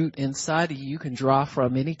got fruit inside of you can draw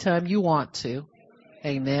from anytime you want to.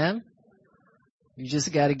 Amen. You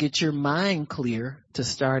just got to get your mind clear to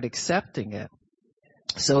start accepting it.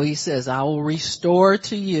 So he says, I will restore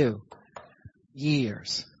to you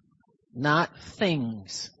years, not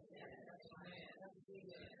things.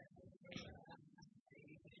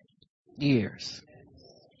 Years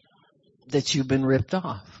that you've been ripped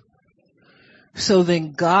off. So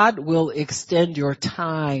then God will extend your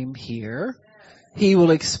time here. He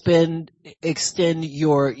will extend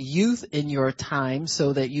your youth in your time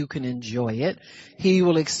so that you can enjoy it. He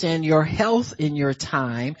will extend your health in your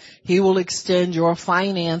time. He will extend your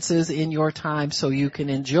finances in your time so you can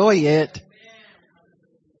enjoy it.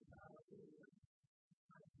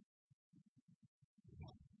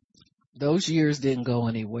 Those years didn't go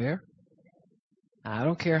anywhere. I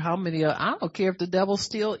don't care how many, I don't care if the devil's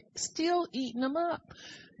still eating them up.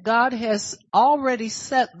 God has already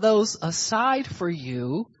set those aside for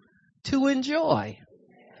you to enjoy.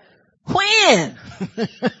 When?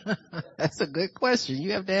 That's a good question.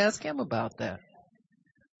 You have to ask him about that.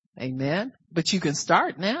 Amen. But you can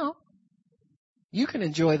start now. You can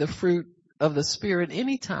enjoy the fruit of the Spirit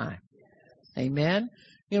anytime. Amen.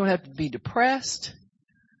 You don't have to be depressed.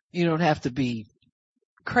 You don't have to be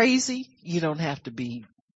crazy. You don't have to be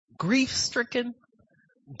grief-stricken,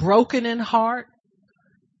 broken in heart.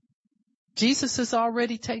 Jesus has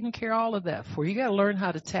already taken care of all of that for you. You got to learn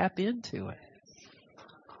how to tap into it.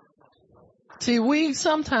 See,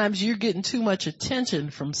 sometimes you're getting too much attention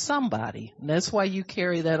from somebody, and that's why you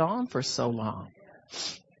carry that on for so long.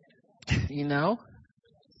 You know?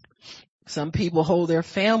 Some people hold their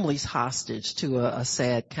families hostage to a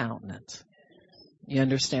sad countenance. You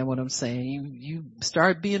understand what I'm saying? You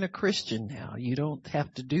start being a Christian now. You don't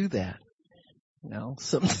have to do that. You know,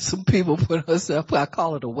 some people put us up, I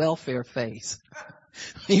call it a welfare face.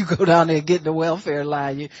 You go down there and get in the welfare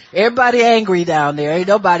line. Everybody angry down there. Ain't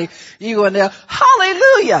nobody, you go in there,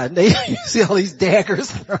 hallelujah. You see all these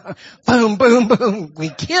daggers. Boom, boom, boom. We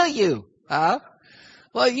kill you. Huh?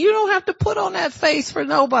 Well, you don't have to put on that face for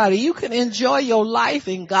nobody. You can enjoy your life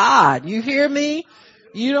in God. You hear me?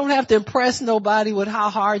 You don't have to impress nobody with how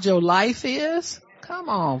hard your life is. Come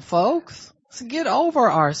on, folks. Let's get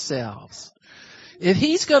over ourselves. If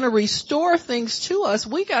he's going to restore things to us,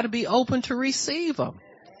 we got to be open to receive them.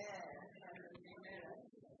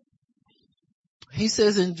 He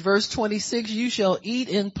says in verse 26, you shall eat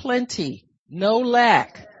in plenty, no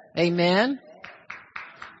lack. Amen.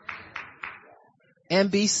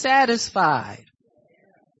 And be satisfied.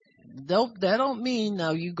 That don't mean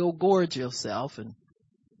now you go gorge yourself and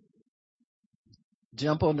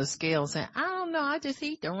jump on the scale and say, I don't know, I just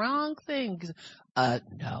eat the wrong things.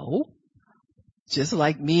 No. Just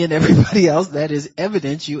like me and everybody else, that is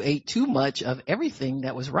evidence you ate too much of everything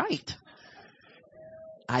that was right.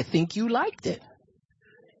 I think you liked it.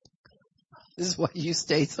 This is why you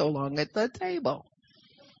stayed so long at the table.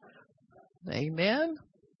 Amen.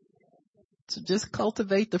 So just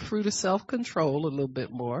cultivate the fruit of self-control a little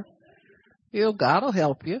bit more. You know, God will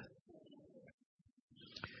help you.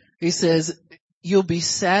 He says, you'll be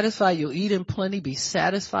satisfied, you'll eat in plenty, be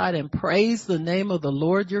satisfied, and praise the name of the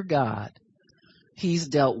Lord your God. He's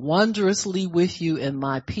dealt wondrously with you, and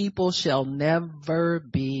my people shall never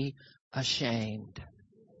be ashamed.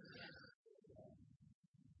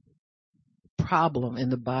 Problem in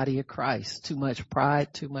the body of Christ. Too much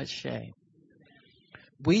pride, too much shame.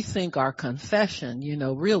 We think our confession,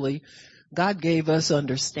 really, God gave us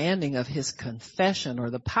understanding of his confession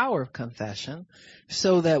or the power of confession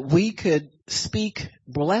so that we could speak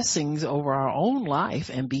blessings over our own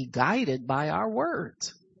life and be guided by our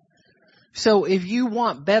words. So if you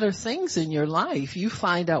want better things in your life, you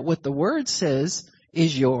find out what the word says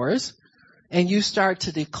is yours and you start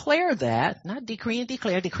to declare that, not decree and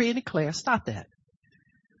declare, stop that.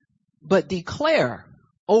 But declare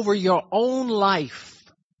over your own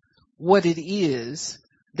life what it is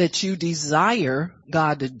that you desire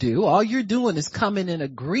God to do. All you're doing is coming in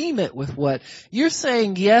agreement with what you're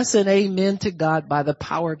saying yes and amen to God by the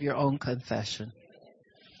power of your own confession.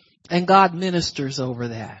 And God ministers over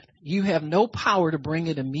that. You have no power to bring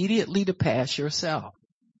it immediately to pass yourself.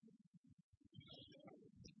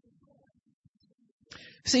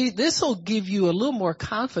 See, this will give you a little more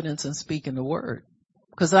confidence in speaking the word.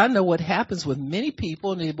 Because I know what happens with many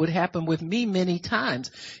people, and it would happen with me many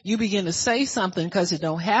times. You begin to say something because it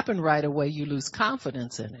don't happen right away, you lose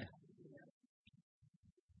confidence in it.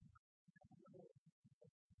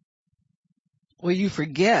 Well, you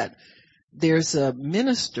forget there's a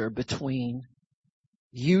minister between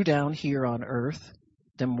you down here on earth,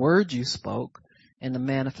 them words you spoke, and the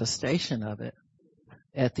manifestation of it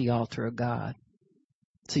at the altar of God.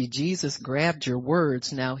 See, Jesus grabbed your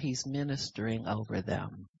words, now he's ministering over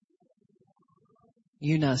them.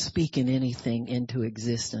 You're not speaking anything into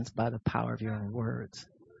existence by the power of your own words.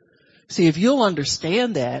 See, if you'll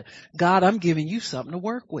understand that, God, I'm giving you something to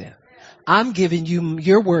work with. I'm giving you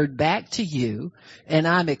your word back to you, and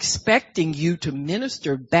I'm expecting you to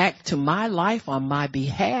minister back to my life on my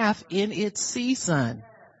behalf in its season.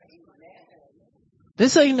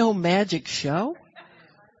 This ain't no magic show.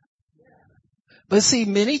 But see,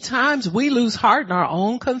 many times we lose heart in our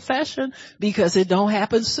own confession because it don't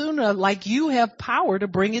happen sooner. Like you have power to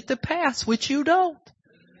bring it to pass, which you don't.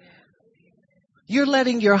 You're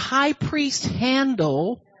letting your high priest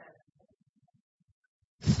handle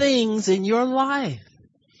things in your life.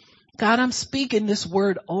 God, I'm speaking this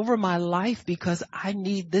word over my life because I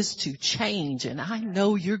need this to change, and I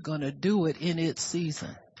know you're going to do it in its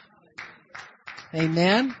season.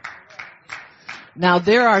 Amen. Now,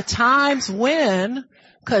 there are times when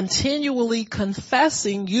continually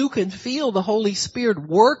confessing, you can feel the Holy Spirit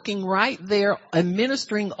working right there and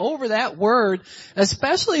ministering over that word,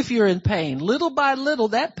 especially if you're in pain. Little by little,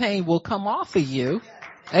 that pain will come off of you.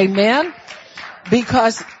 Amen.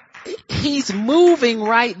 Because he's moving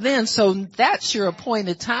right then. So that's your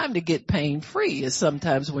appointed time to get pain free, is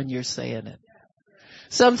sometimes when you're saying it.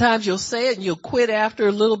 Sometimes you'll say it and you'll quit after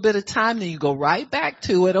a little bit of time, then you go right back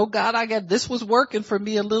to it. Oh God, this was working for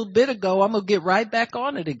me a little bit ago. I'm going to get right back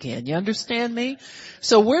on it again. You understand me?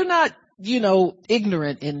 So we're not,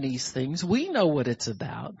 ignorant in these things. We know what it's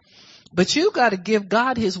about. But you got to give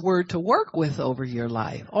God his word to work with over your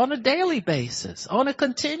life on a daily basis, on a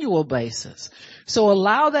continual basis. So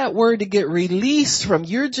allow that word to get released from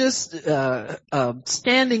you're just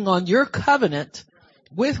standing on your covenant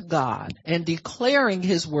with God and declaring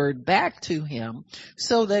his word back to him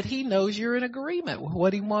so that he knows you're in agreement with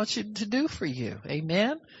what he wants you to do for you.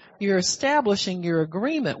 Amen. You're establishing your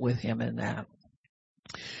agreement with him in that.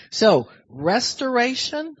 So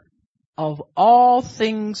restoration of all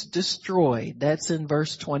things destroyed. That's in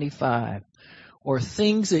verse 25. Or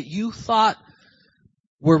things that you thought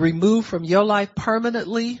were removed from your life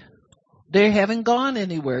permanently. They haven't gone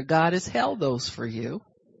anywhere. God has held those for you.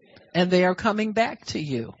 And they are coming back to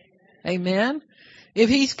you. Amen. If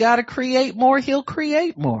he's got to create more, he'll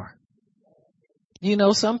create more.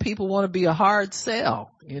 Some people want to be a hard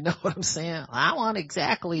sell. You know what I'm saying? I want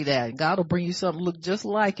exactly that. God will bring you something look just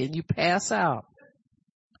like it and you pass out.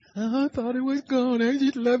 Oh, I thought it was gone. I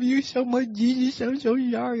just love you so much, Jesus. I'm so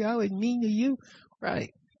sorry I was mean to you.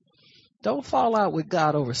 Right. Don't fall out with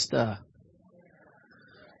God over stuff.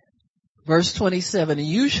 Verse 27, and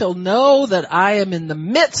you shall know that I am in the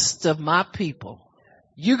midst of my people.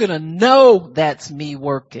 You're going to know that's me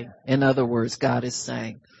working. In other words, God is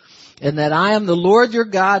saying, and that I am the Lord your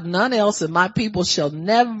God, none else, and my people shall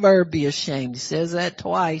never be ashamed. He says that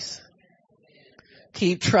twice.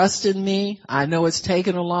 Keep trusting me. I know it's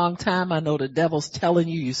taken a long time. I know the devil's telling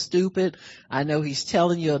you you're stupid. I know he's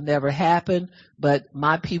telling you it'll never happen, but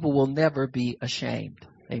my people will never be ashamed.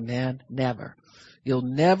 Amen. Never. You'll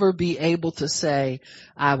never be able to say,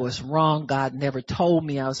 I was wrong. God never told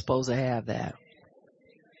me I was supposed to have that.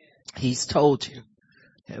 He's told you.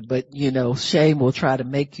 But, shame will try to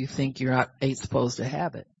make you think you ain't supposed to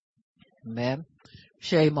have it. Amen.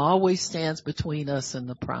 Shame always stands between us and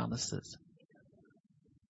the promises.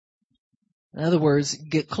 In other words,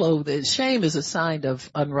 get clothed. Shame is a sign of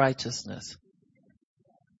unrighteousness.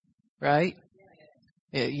 Right?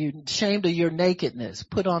 You're ashamed of your nakedness.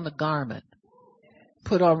 Put on the garment.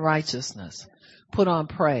 Put on righteousness. Put on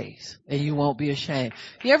praise, and you won't be ashamed.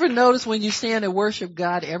 You ever notice when you stand and worship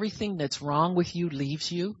God, everything that's wrong with you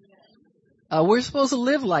leaves you? We're supposed to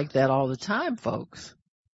live like that all the time, folks.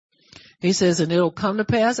 He says, and it'll come to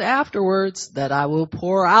pass afterwards that I will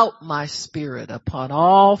pour out my spirit upon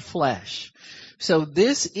all flesh. So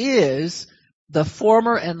this is the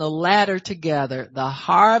former and the latter together. The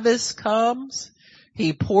harvest comes.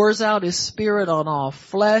 He pours out his spirit on all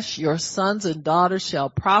flesh. Your sons and daughters shall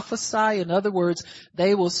prophesy. In other words,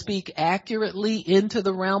 they will speak accurately into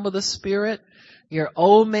the realm of the spirit. Your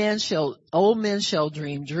old men shall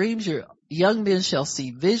dream dreams. Your young men shall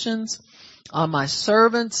see visions. On my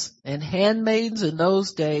servants and handmaidens in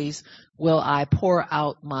those days will I pour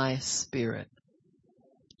out my Spirit,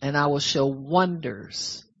 and I will show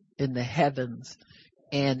wonders in the heavens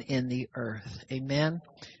and in the earth. Amen.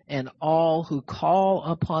 And all who call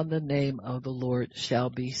upon the name of the Lord shall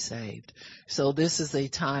be saved. So this is a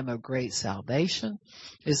time of great salvation.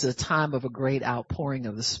 It's a time of a great outpouring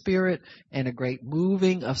of the Spirit and a great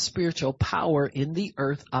moving of spiritual power in the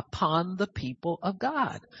earth upon the people of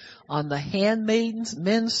God, on the handmaidens,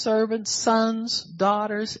 men servants, sons,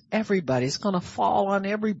 daughters, everybody. It's going to fall on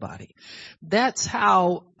everybody. That's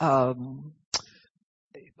how,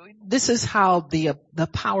 this is how the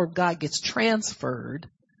power of God gets transferred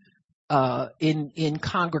in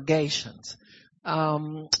congregations.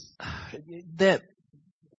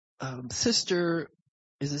 Sister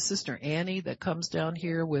Annie that comes down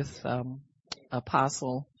here with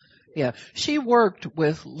Apostle? Yeah, she worked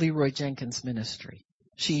with Leroy Jenkins' ministry.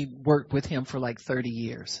 She worked with him for like 30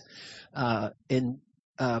 years.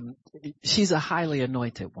 She's a highly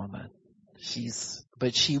anointed woman.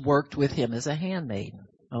 But she worked with him as a handmaiden.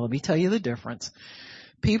 Now, let me tell you the difference.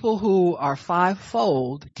 People who are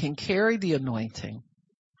fivefold can carry the anointing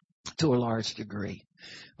to a large degree.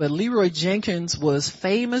 But Leroy Jenkins was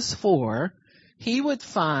famous for, he would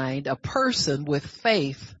find a person with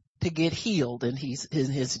faith to get healed in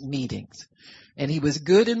his meetings. And he was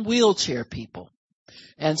good in wheelchair people.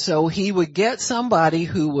 And so he would get somebody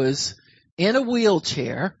who was in a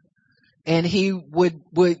wheelchair, and he would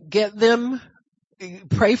get them,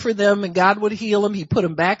 pray for them, and God would heal them. He'd put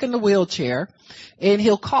them back in the wheelchair, and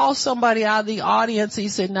he'll call somebody out of the audience. He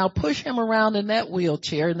said, now push him around in that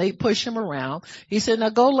wheelchair, and they push him around. He said, now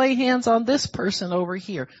go lay hands on this person over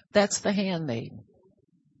here. That's the handmaiden.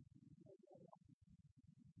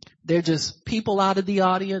 They're just people out of the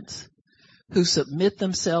audience who submit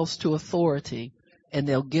themselves to authority, and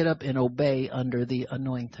they'll get up and obey under the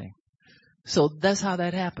anointing. So that's how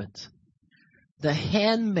that happens. The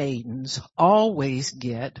handmaidens always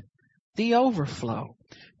get the overflow.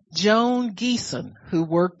 Joan Geeson, who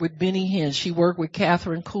worked with Benny Hinn, she worked with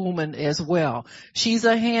Catherine Kuhlman as well. She's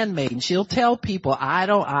a handmaiden. She'll tell people,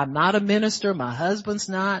 I'm not a minister. My husband's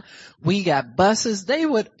not. We got buses. They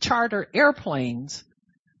would charter airplanes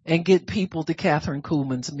and get people to Catherine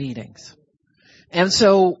Kuhlman's meetings. And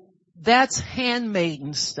so that's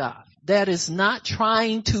handmaiden stuff. That is not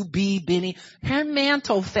trying to be Benny. Her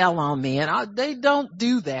mantle fell on me, and they don't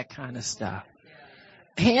do that kind of stuff.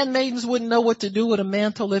 Handmaidens wouldn't know what to do with a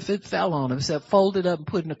mantle if it fell on them, except fold it up and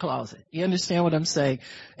put it in the closet. You understand what I'm saying?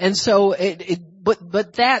 And so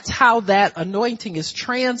but that's how that anointing is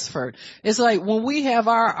transferred. It's like when we have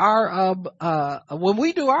when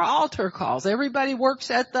we do our altar calls, everybody works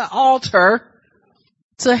at the altar.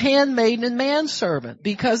 It's a handmaiden and manservant,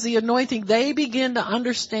 because the anointing, they begin to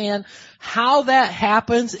understand how that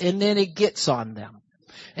happens, and then it gets on them.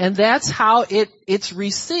 And that's how it's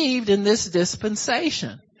received in this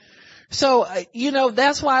dispensation. So,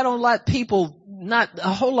 that's why I don't let not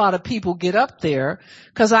a whole lot of people get up there,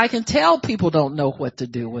 because I can tell people don't know what to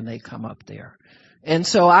do when they come up there. And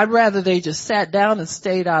so I'd rather they just sat down and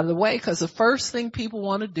stayed out of the way, because the first thing people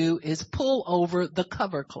want to do is pull over the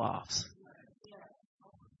cover cloths.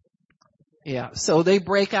 Yeah, so they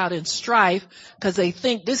break out in strife because they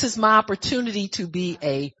think this is my opportunity to be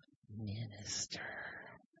a minister.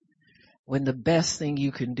 When the best thing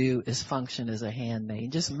you can do is function as a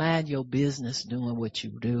handmaid. Just mind your business doing what you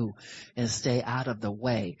do, and stay out of the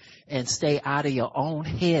way, and stay out of your own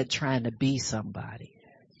head trying to be somebody.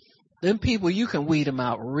 Them people, you can weed them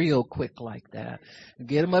out real quick like that.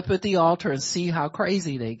 Get them up at the altar and see how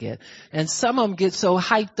crazy they get. And some of them get so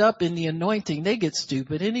hyped up in the anointing, they get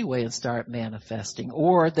stupid anyway and start manifesting.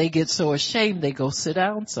 Or they get so ashamed they go sit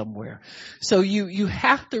down somewhere. So you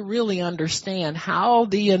have to really understand how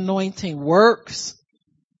the anointing works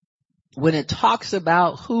when it talks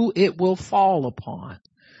about who it will fall upon.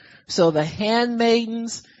 So the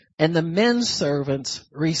handmaidens and the men servants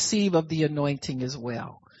receive of the anointing as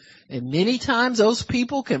well. And many times those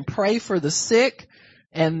people can pray for the sick,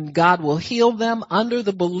 and God will heal them under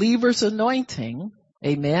the believer's anointing.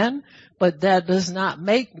 Amen. But that does not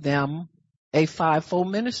make them a fivefold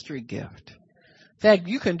ministry gift. In fact,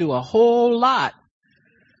 you can do a whole lot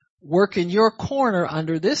work in your corner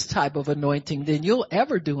under this type of anointing than you'll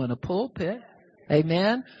ever do in a pulpit.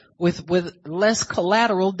 Amen. With less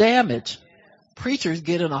collateral damage. Preachers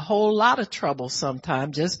get in a whole lot of trouble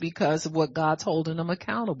sometimes just because of what God's holding them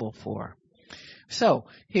accountable for. So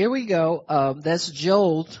here we go. That's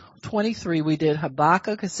Joel 23. We did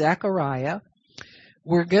Habakkuk, Zechariah.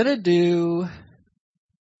 We're going to do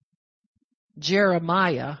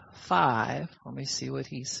Jeremiah 5. Let me see what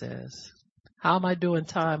he says. How am I doing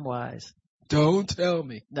time-wise? Don't tell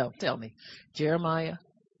me. No, tell me. Jeremiah,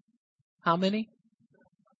 how many?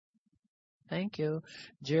 Thank you.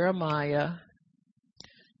 Jeremiah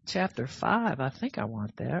chapter 5. I think I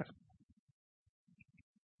want that.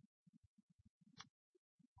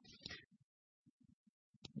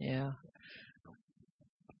 Yeah.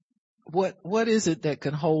 What is it that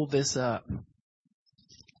can hold this up? I'm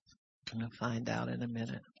going to find out in a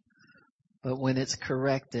minute. But when it's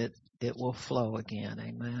corrected, it will flow again.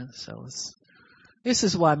 Amen. So this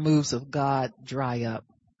is why moves of God dry up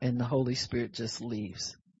and the Holy Spirit just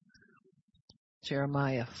leaves.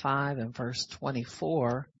 Jeremiah 5 and verse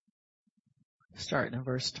 24, starting in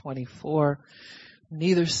verse 24,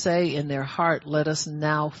 neither say in their heart, let us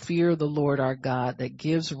now fear the Lord our God that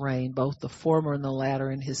gives rain, both the former and the latter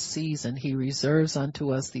in his season. He reserves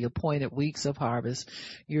unto us the appointed weeks of harvest.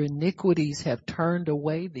 Your iniquities have turned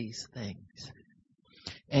away these things,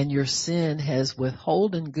 and your sin has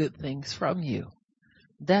withholden good things from you.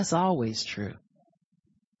 That's always true.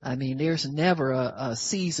 I mean, there's never a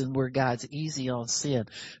season where God's easy on sin.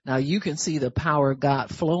 Now, you can see the power of God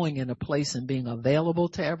flowing in a place and being available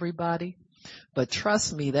to everybody. But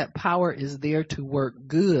trust me, that power is there to work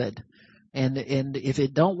good. And if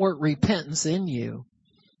it don't work repentance in you,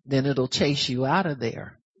 then it'll chase you out of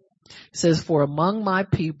there. It says, for among my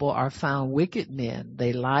people are found wicked men.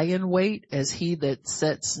 They lie in wait as he that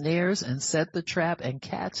sets snares and set the trap and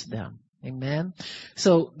catch them. Amen.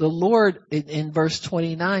 So the Lord in verse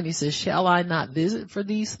 29, he says, shall I not visit for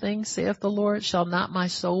these things, saith the Lord? Shall not my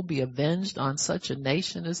soul be avenged on such a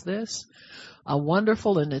nation as this? A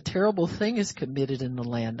wonderful and a terrible thing is committed in the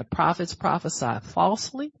land. The prophets prophesy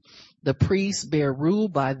falsely. The priests bear rule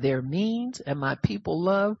by their means, and my people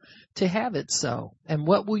love to have it so. And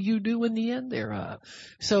what will you do in the end thereof?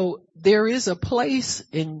 So there is a place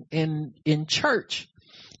in church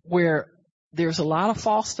where there's a lot of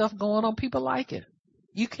false stuff going on. People like it.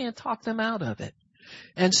 You can't talk them out of it.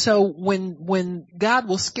 And so when God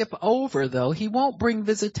will skip over, though, he won't bring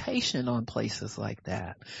visitation on places like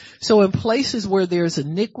that. So in places where there's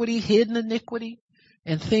iniquity, hidden iniquity,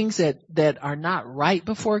 and things that are not right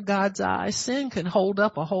before God's eyes, sin can hold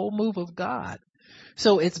up a whole move of God.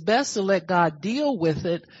 So it's best to let God deal with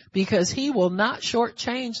it, because he will not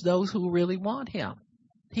shortchange those who really want him.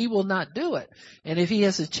 He will not do it. And if he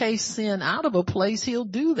has to chase sin out of a place, he'll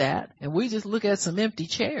do that. And we just look at some empty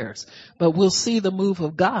chairs, but we'll see the move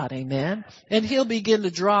of God. Amen. And he'll begin to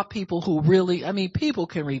draw people who really, people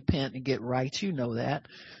can repent and get right. You know that.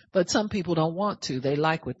 But some people don't want to. They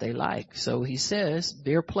like what they like. So he says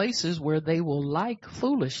there are places where they will like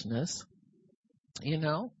foolishness.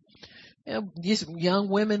 These young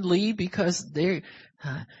women leave because they're,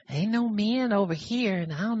 ain't no men over here,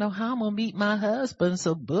 and I don't know how I'm going to meet my husband,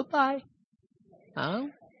 so bye-bye.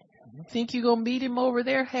 You think you're going to meet him over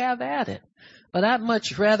there? Have at it. But I'd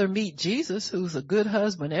much rather meet Jesus, who's a good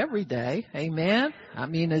husband every day. Amen.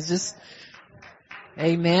 It's just,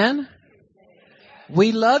 amen.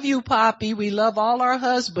 We love you, Poppy. We love all our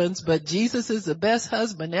husbands, but Jesus is the best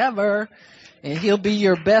husband ever, and he'll be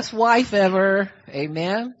your best wife ever.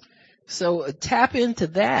 Amen. So tap into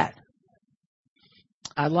that.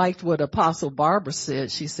 I liked what Apostle Barbara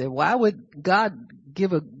said. She said, why would God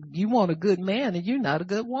you want a good man and you're not a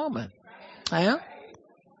good woman? Huh?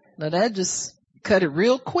 Now that just cut it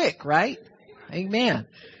real quick, right? Amen.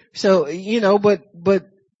 So, but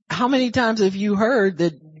how many times have you heard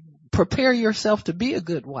that prepare yourself to be a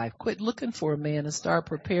good wife? Quit looking for a man and start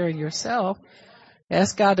preparing yourself.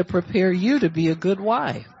 Ask God to prepare you to be a good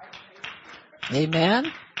wife.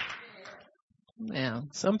 Amen. Now,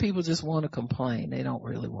 some people just want to complain. They don't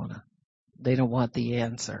really they don't want the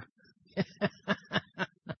answer.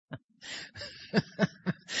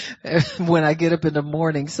 When I get up in the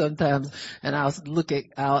morning sometimes and I'll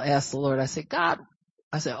ask the Lord, I say, God,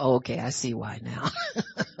 oh, okay, I see why now.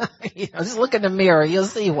 Just look in the mirror. You'll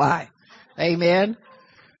see why. Amen.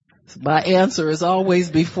 My answer is always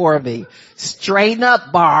before me. Straighten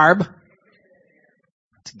up, Barb.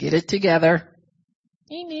 Let's get it together.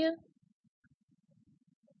 Amen.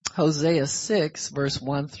 Hosea 6, verse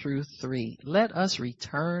 1 through 3. Let us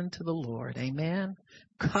return to the Lord. Amen.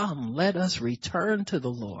 Come, let us return to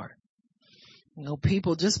the Lord.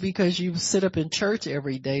 People, just because you sit up in church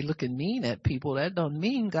every day looking mean at people, that don't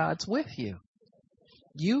mean God's with you.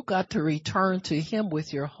 You got to return to him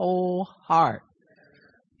with your whole heart.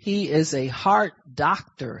 He is a heart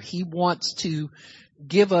doctor. He wants to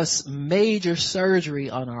give us major surgery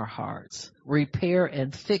on our hearts, repair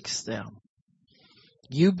and fix them.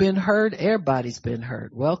 You've been hurt. Everybody's been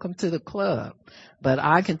hurt. Welcome to the club. But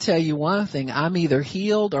I can tell you one thing. I'm either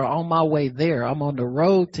healed or on my way there. I'm on the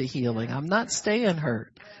road to healing. I'm not staying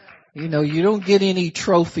hurt. You don't get any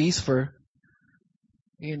trophies for,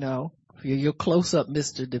 your close-up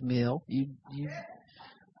Mr. DeMille. You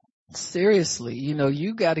seriously,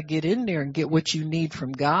 you got to get in there and get what you need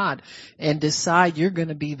from God and decide you're going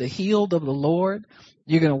to be the healed of the Lord.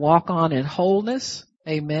 You're going to walk on in wholeness.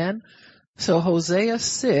 Amen. So Hosea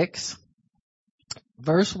 6,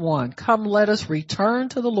 verse 1, come let us return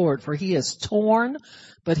to the Lord, for he is torn,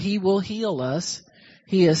 but he will heal us.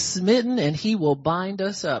 He is smitten and he will bind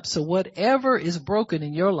us up. So whatever is broken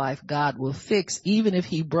in your life, God will fix, even if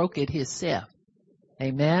he broke it himself.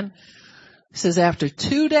 Amen. It says after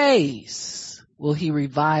 2 days will he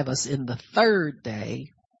revive us. In the third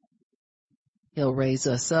day, he'll raise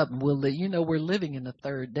us up, and we're living in the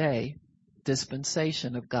third day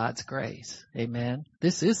dispensation of God's grace. Amen.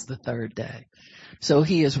 This is the third day. So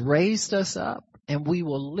he has raised us up and we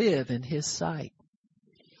will live in his sight.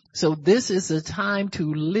 So this is a time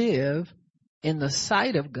to live in the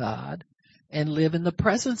sight of God and live in the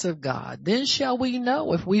presence of God. Then shall we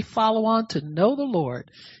know, if we follow on to know the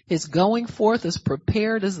Lord, his going forth is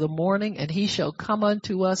prepared as the morning, and he shall come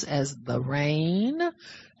unto us as the rain,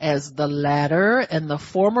 as the latter and the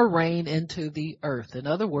former rain into the earth. In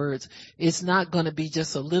other words, it's not going to be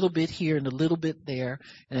just a little bit here and a little bit there,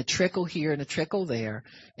 and a trickle here and a trickle there,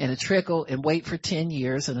 and a trickle and wait for 10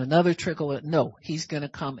 years and another trickle. No, he's going to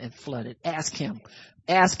come and flood it. Ask him.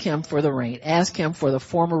 Ask him for the rain. Ask him for the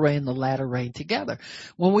former rain and the latter rain together.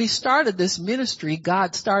 When we started this ministry,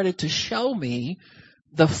 God started to show me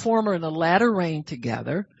the former and the latter rain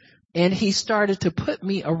together. And he started to put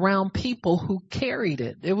me around people who carried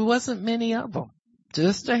it. There wasn't many of them,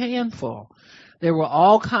 just a handful. There were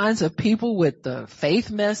all kinds of people with the faith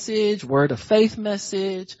message, word of faith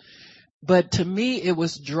message. But to me, it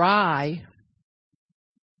was dry.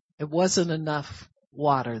 It wasn't enough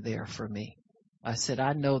water there for me. I said,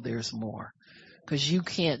 I know there's more, because you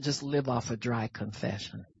can't just live off a dry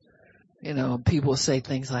confession. People say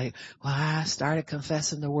things like, well, I started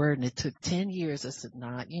confessing the word and it took 10 years. I said,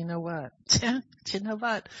 nah, you know what?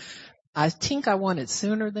 I think I want it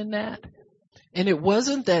sooner than that. And it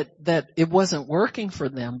wasn't that it wasn't working for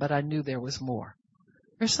them, but I knew there was more.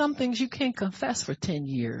 There's some things you can't confess for 10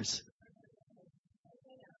 years.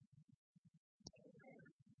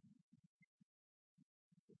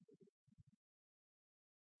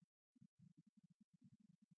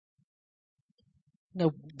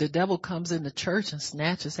 The devil comes in the church and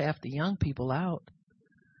snatches half the young people out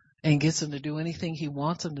and gets them to do anything he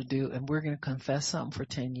wants them to do. And we're going to confess something for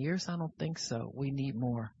 10 years? I don't think so. We need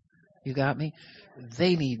more. You got me?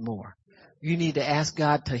 They need more. You need to ask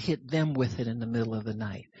God to hit them with it in the middle of the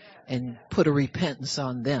night and put a repentance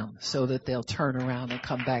on them so that they'll turn around and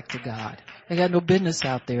come back to God. They got no business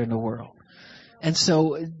out there in the world. And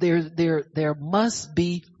so there must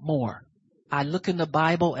be more. I look in the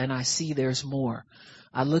Bible and I see there's more.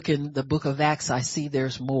 I look in the book of Acts, I see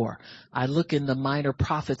there's more. I look in the minor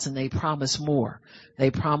prophets and they promise more.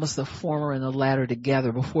 They promise the former and the latter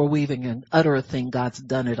together. Before we even can utter a thing, God's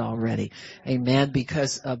done it already. Amen.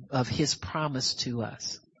 Because of his promise to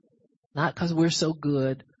us. Not because we're so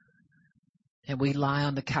good and we lie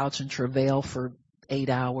on the couch and travail for 8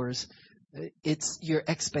 hours. It's your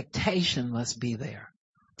expectation must be there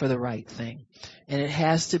for the right thing. And it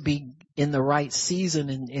has to be in the right season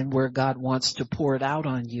and where God wants to pour it out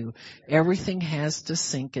on you. Everything has to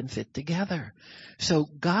sync and fit together. So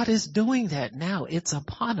God is doing that now. It's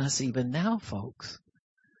upon us even now, folks.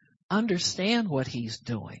 Understand what he's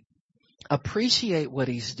doing. Appreciate what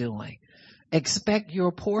he's doing. Expect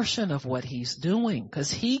your portion of what he's doing,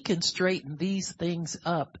 because he can straighten these things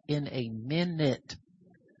up in a minute.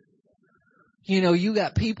 You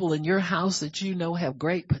got people in your house that have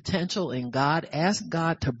great potential in God. Ask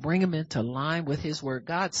God to bring them into line with his word.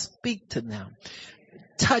 God, speak to them.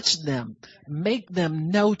 Touch them. Make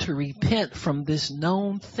them know to repent from this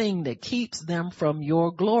known thing that keeps them from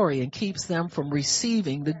your glory and keeps them from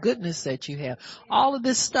receiving the goodness that you have. All of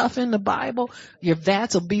this stuff in the Bible, your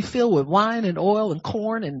vats will be filled with wine and oil and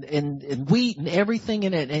corn and wheat and everything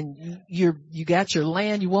in it. And you got your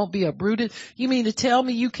land, you won't be uprooted. You mean to tell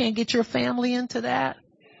me you can't get your family into that?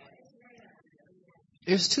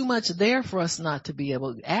 There's too much there for us not to be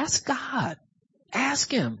able to ask God.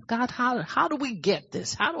 Ask him, God, how do we get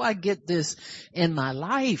this? How do I get this in my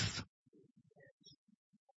life?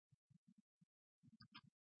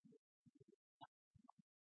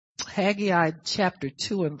 Haggai chapter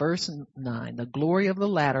 2 and verse 9, the glory of the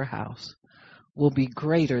latter house will be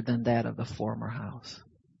greater than that of the former house.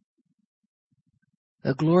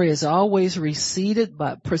 The glory is always preceded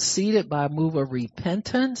by a move of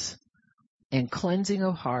repentance and cleansing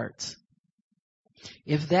of hearts.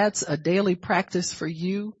 If that's a daily practice for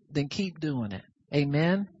you, then keep doing it.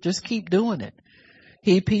 Amen. Just keep doing it.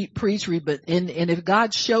 He preached, and if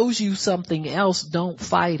God shows you something else, don't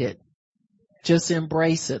fight it. Just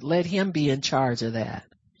embrace it. Let him be in charge of that.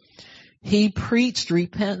 He preached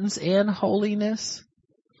repentance and holiness.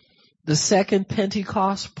 The second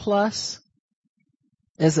Pentecost plus,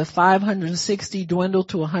 as the 560 dwindled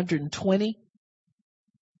to 120.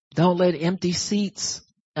 Don't let empty seats.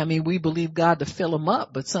 I mean, we believe God to fill them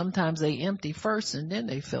up, but sometimes they empty first and then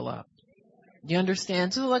they fill up. You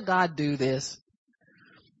understand? So let God do this.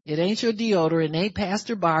 It ain't your deodorant. It ain't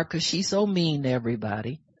Pastor Barb because she's so mean to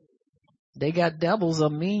everybody. They got devils.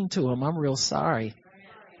 I'm mean to them. I'm real sorry.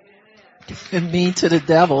 Mean to the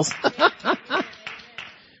devils.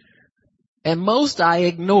 And most I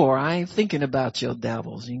ignore. I ain't thinking about your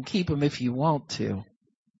devils. You can keep them if you want to.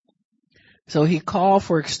 So he called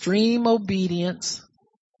for extreme obedience.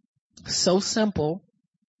 So simple.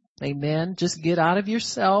 Amen. Just get out of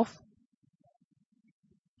yourself.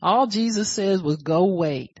 All Jesus says was go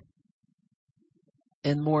wait.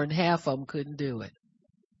 And more than half of them couldn't do it.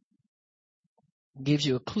 Gives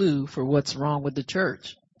you a clue for what's wrong with the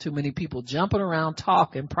church. Too many people jumping around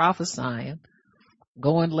talking, prophesying,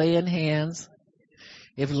 going laying hands.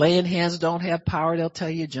 If laying hands don't have power, they'll tell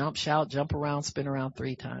you jump, shout, jump around, spin around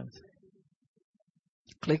 3 times.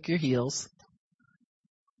 Click your heels.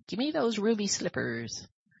 Give me those ruby slippers.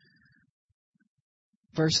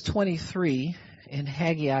 Verse 23 in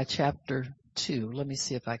Haggai chapter 2. Let me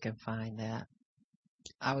see if I can find that.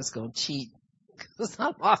 I was going to cheat because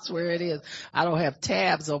I lost where it is. I don't have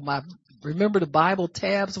tabs on my, remember the Bible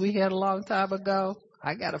tabs we had a long time ago?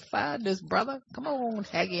 I got to find this, brother. Come on,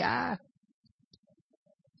 Haggai.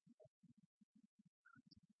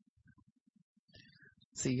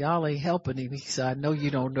 See, y'all ain't helping me, so I know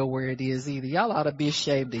you don't know where it is either. Y'all ought to be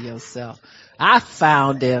ashamed of yourself. I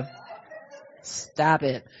found him. Stop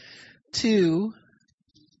it. 2,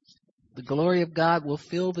 the glory of God will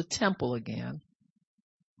fill the temple again.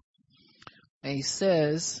 And he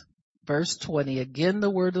says, verse 20, again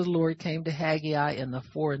the word of the Lord came to Haggai in the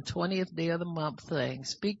 24th day of the month, saying,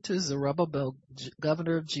 speak to Zerubbabel,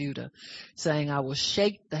 governor of Judah, saying, I will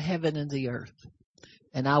shake the heaven and the earth.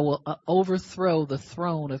 And I will overthrow the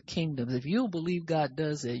throne of kingdoms. If you don't believe God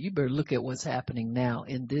does it, you better look at what's happening now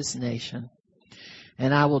in this nation.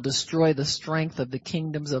 And I will destroy the strength of the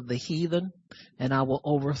kingdoms of the heathen. And I will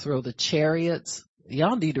overthrow the chariots.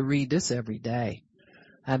 Y'all need to read this every day.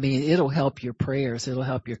 I mean, it'll help your prayers. It'll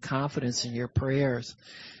help your confidence in your prayers.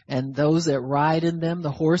 And those that ride in them,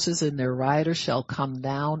 the horses and their riders shall come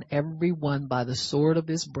down, every one by the sword of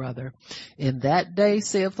his brother. In that day,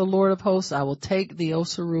 saith the Lord of hosts, I will take thee, O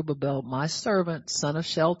Zerubbabel, my servant, son of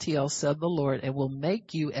Shealtiel, said the Lord, and will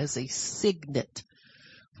make you as a signet.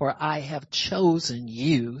 For I have chosen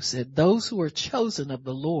you, said those who are chosen of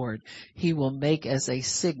the Lord, he will make as a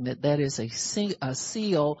signet, that is a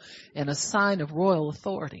seal and a sign of royal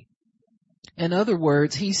authority. In other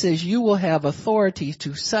words, he says you will have authority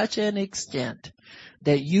to such an extent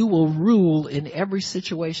that you will rule in every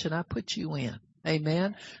situation I put you in.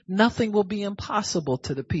 Amen. Nothing will be impossible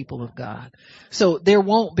to the people of God. So there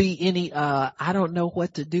won't be any, I don't know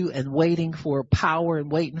what to do and waiting for power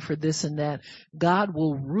and waiting for this and that. God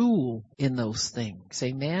will rule in those things.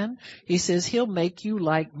 Amen. He says he'll make you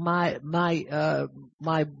like my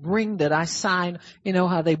ring that I sign. You know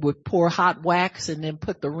how they would pour hot wax and then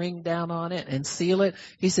put the ring down on it and seal it.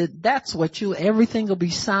 He said that's what everything will be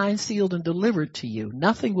signed, sealed, and delivered to you.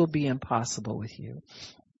 Nothing will be impossible with you.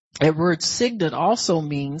 That word signet also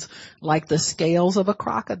means like the scales of a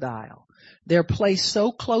crocodile. They're placed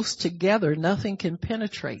so close together, nothing can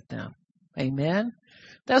penetrate them. Amen.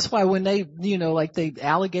 That's why when they, like they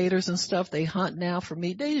alligators and stuff, they hunt now for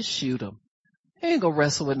meat, they just shoot them. They ain't gonna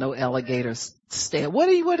wrestle with no alligators.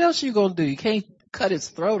 What else you gonna do? You can't cut its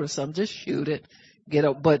throat or something. Just shoot it.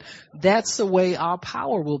 But that's the way our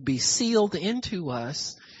power will be sealed into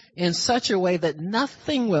us in such a way that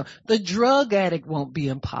nothing will. The drug addict won't be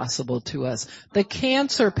impossible to us. The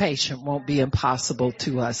cancer patient won't be impossible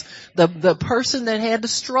to us. The person that had the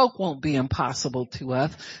stroke won't be impossible to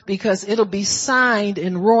us because it'll be signed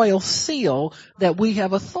in royal seal that we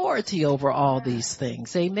have authority over all these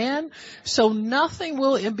things. Amen. So nothing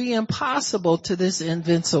will be impossible to this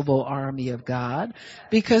invincible army of God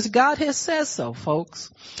because God has said so,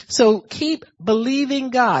 folks. So keep believing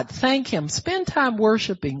God. Thank him. Spend time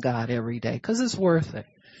worshiping God every day because it's worth it.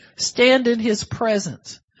 Stand in his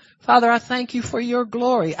presence. Father, I thank you for your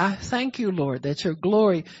glory. I thank you, Lord, that your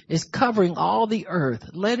glory is covering all the earth.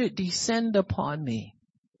 Let it descend upon me.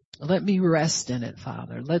 Let me rest in it,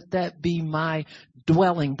 Father. Let that be my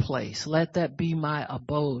dwelling place. Let that be my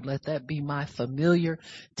abode. Let that be my familiar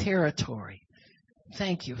territory.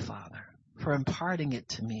 Thank you, Father, for imparting it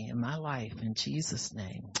to me in my life. In Jesus'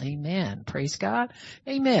 name, amen. Praise God.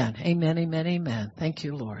 Amen. Amen. Amen. Amen. Thank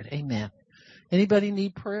you, Lord. Amen. Anybody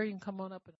need prayer? You can come on up.